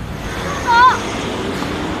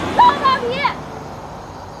赵大皮。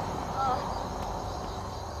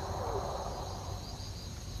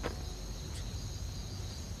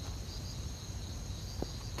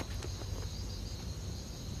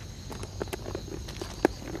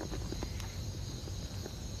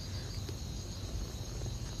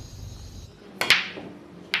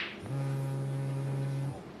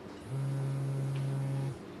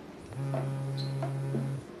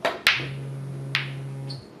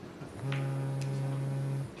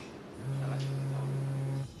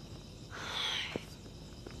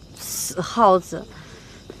死耗子，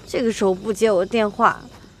这个时候不接我电话，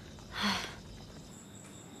唉。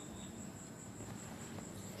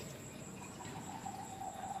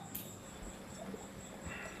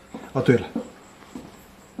哦，对了，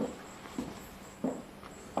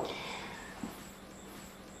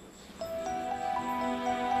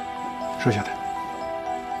收下它。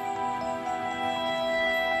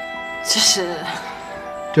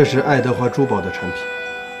这是爱德华珠宝的产品，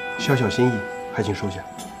小小心意，还请收下。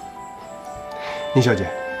宁小姐，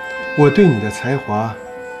我对你的才华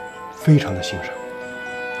非常的欣赏，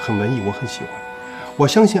很文艺，我很喜欢。我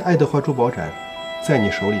相信爱德华珠宝展在你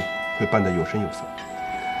手里会办得有声有色。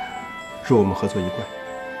祝我们合作愉快。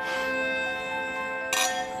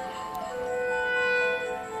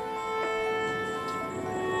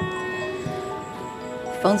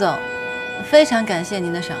冯总，非常感谢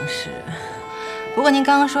您的赏识。不过您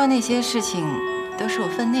刚刚说的那些事情都是我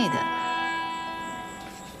分内的，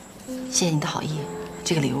谢谢您的好意，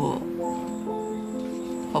这个礼物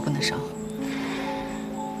我不能收。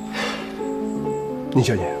宁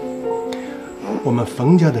小姐，我们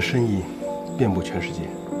冯家的生意遍布全世界。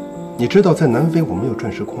你知道，在南非我们有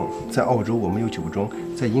钻石矿，在澳洲我们有酒庄，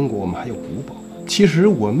在英国我们还有古堡。其实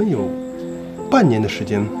我们有半年的时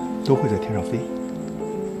间都会在天上飞。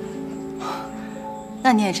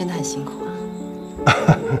那你也真的很辛苦啊。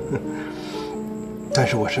但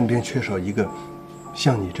是我身边缺少一个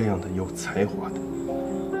像你这样的有才华的。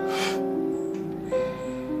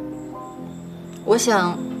我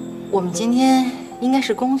想，我们今天应该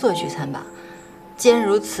是工作聚餐吧？既然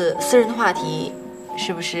如此，私人的话题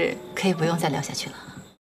是不是可以不用再聊下去了？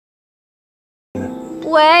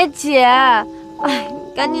喂，姐，哎，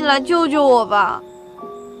赶紧来救救我吧！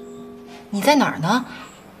你在哪儿呢？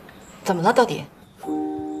怎么了？到底？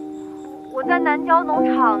我在南郊农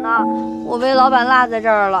场呢，我被老板落在这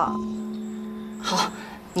儿了。好，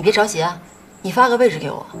你别着急啊，你发个位置给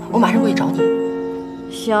我，我马上过去找你。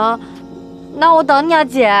行，那我等你啊，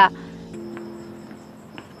姐。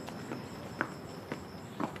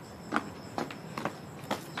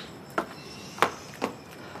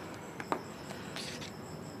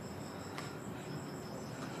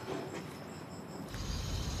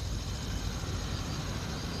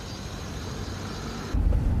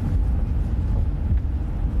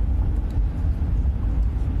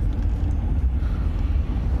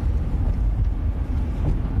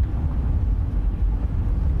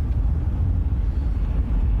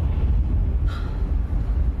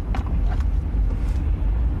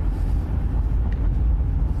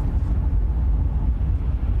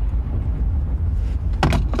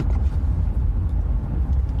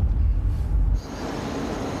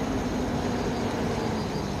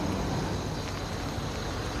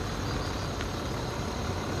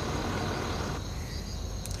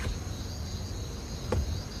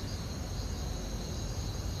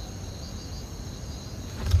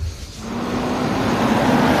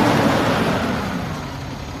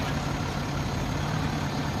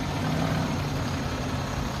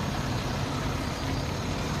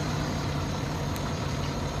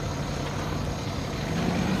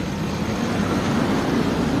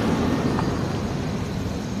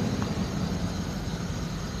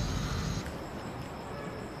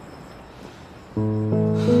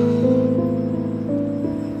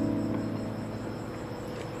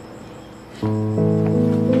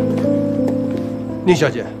宁小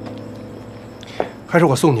姐，还是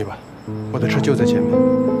我送你吧，我的车就在前面。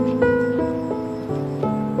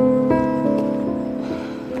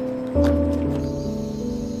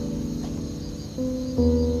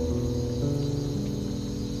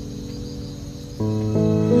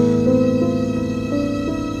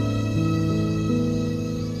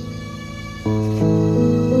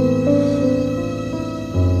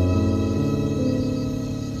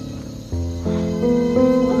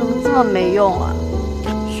我怎么这么没用啊？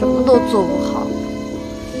什么都做不好。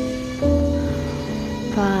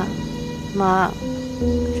爸妈，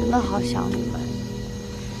真的好想你们。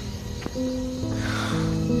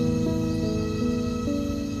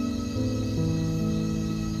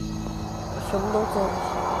我什么都做不好。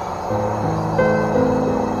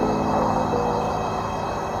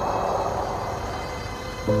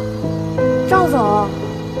赵总，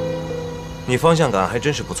你方向感还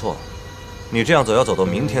真是不错。你这样走要走到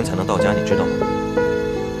明天才能到家，你知道吗？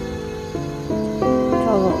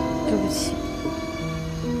赵总，对不起。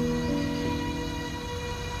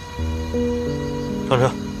上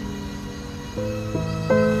车。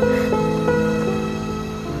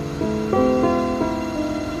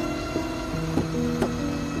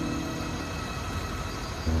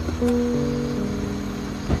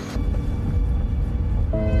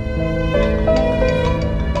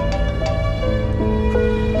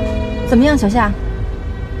么样，小夏？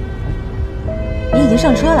你已经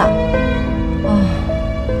上车了？哦，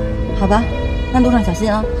好吧，那路上小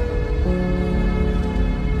心啊。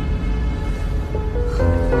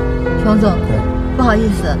王总，不好意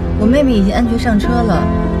思，我妹妹已经安全上车了，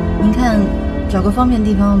您看找个方便的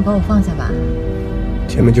地方把我放下吧。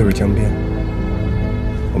前面就是江边，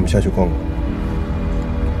我们下去逛逛，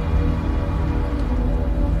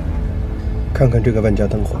看看这个万家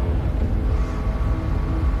灯火。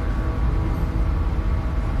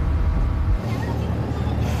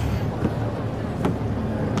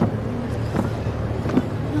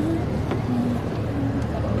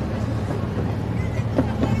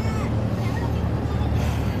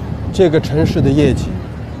这个城市的业绩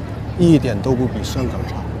一点都不比香港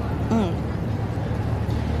差。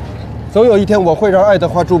总有一天，我会让爱德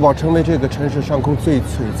华珠宝成为这个城市上空最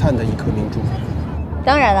璀璨的一颗明珠。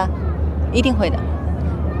当然了，一定会的。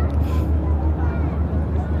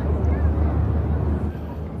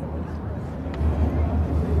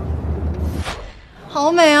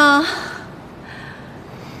好美啊！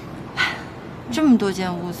这么多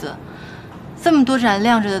间屋子，这么多盏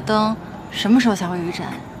亮着的灯，什么时候才会有一盏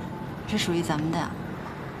是属于咱们的呀？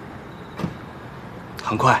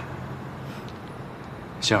很快，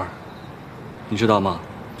星儿，你知道吗？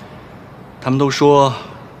他们都说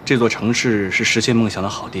这座城市是实现梦想的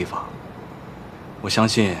好地方。我相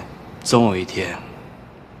信，总有一天，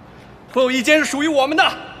会有一间是属于我们的。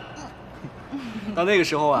到那个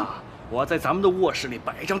时候啊，我要在咱们的卧室里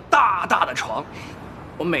摆一张大大的床，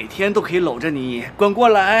我每天都可以搂着你滚过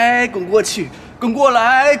来滚过去，滚过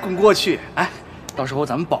来滚过去。哎，到时候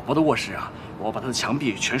咱们宝宝的卧室啊，我要把他的墙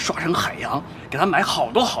壁全刷成海洋，给他买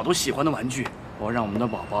好多好多喜欢的玩具，我要让我们的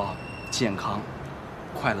宝宝健康、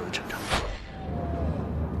快乐的成长。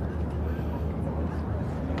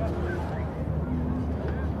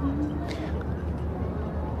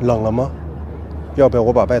冷了吗？要不要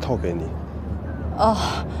我把外套给你？哦，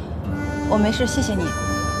我没事，谢谢你。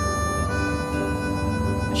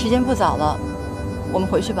时间不早了，我们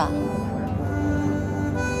回去吧。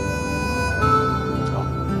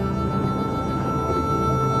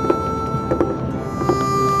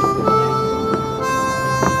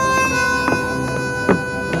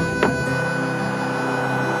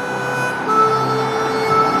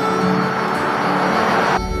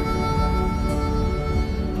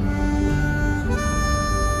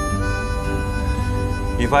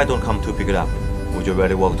If I don't come to pick it up, would you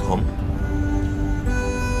really walk home?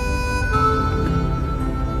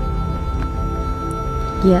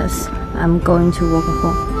 Yes, I'm going to walk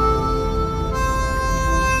home.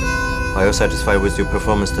 Are you satisfied with your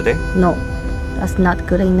performance today? No, that's not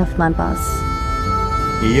good enough, my boss.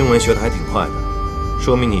 你英文学得还挺快的，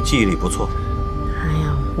说明你记忆力不错。哎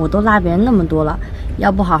呀，我都落别人那么多了，要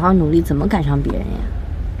不好好努力，怎么赶上别人呀？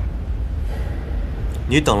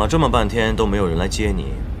你等了这么半天都没有人来接你，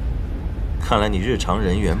看来你日常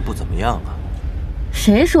人缘不怎么样啊。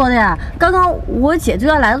谁说的呀？刚刚我姐就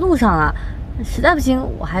要来路上了，实在不行，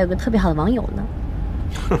我还有个特别好的网友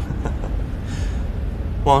呢。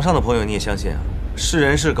网上的朋友你也相信啊？是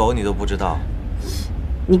人是狗你都不知道？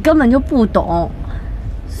你根本就不懂。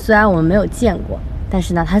虽然我们没有见过，但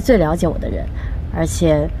是呢，他最了解我的人，而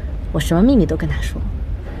且我什么秘密都跟他说。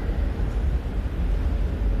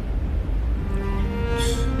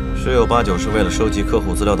十有八九是为了收集客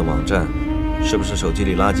户资料的网站，是不是手机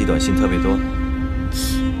里垃圾短信特别多？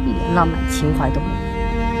一点浪漫情怀都没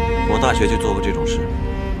有。我大学就做过这种事，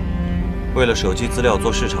为了手机资料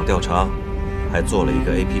做市场调查，还做了一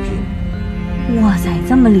个 APP。哇塞，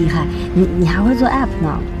这么厉害！你还会做 App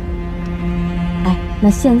呢？哎，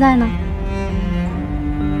那现在呢？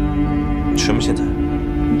什么现在？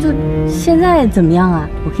就现在怎么样啊？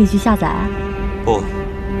我可以去下载啊。不，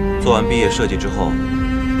做完毕业设计之后，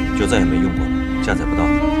就再也没用过了，下载不到。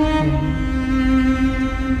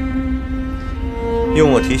用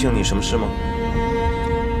我提醒你什么事吗？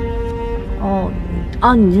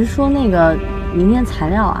哦，你是说那个明天材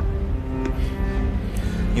料啊？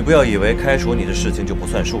你不要以为开除你的事情就不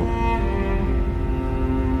算数了。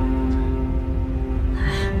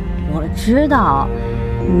我知道，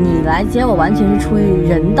你来接我完全是出于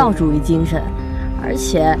人道主义精神，而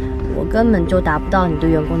且我根本就达不到你对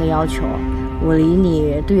员工的要求，我离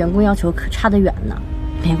你对员工要求可差得远呢。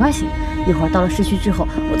没关系，一会儿到了市区之后，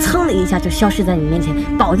我噌的一下就消失在你面前，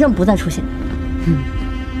保证不再出现。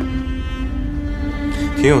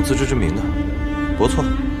挺有自知之明的，不错。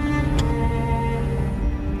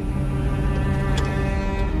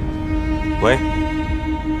喂，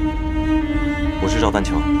我是赵丹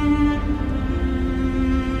桥。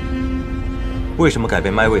为什么改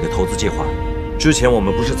变 MyWay 的投资计划？之前我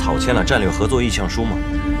们不是草签了战略合作意向书吗？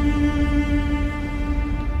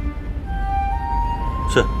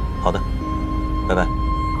好的，拜拜。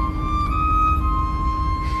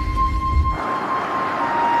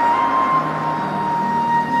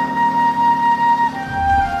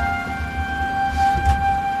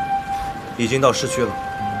已经到市区了，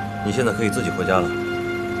你现在可以自己回家了。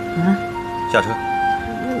嗯，下车。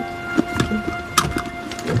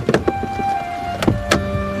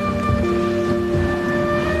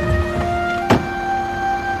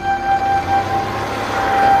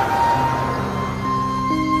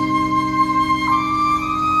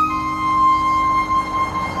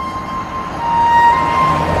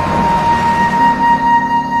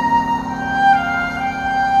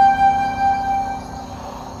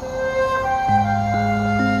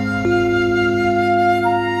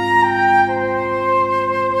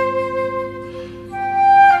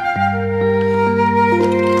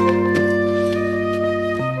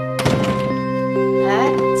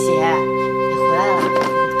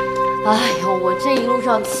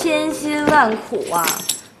千辛万苦啊，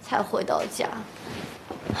才回到家，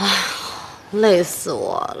哎呀，累死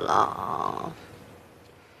我了。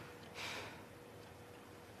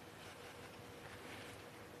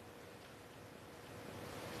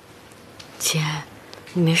姐，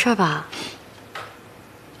你没事吧？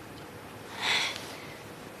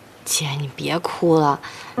姐，你别哭了，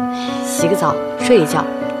洗个澡，睡一觉，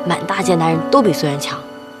满大街男人都比孙然强。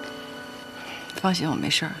放心，我没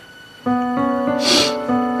事儿。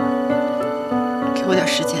给我点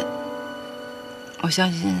时间，我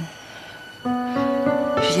相信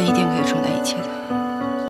时间一定可以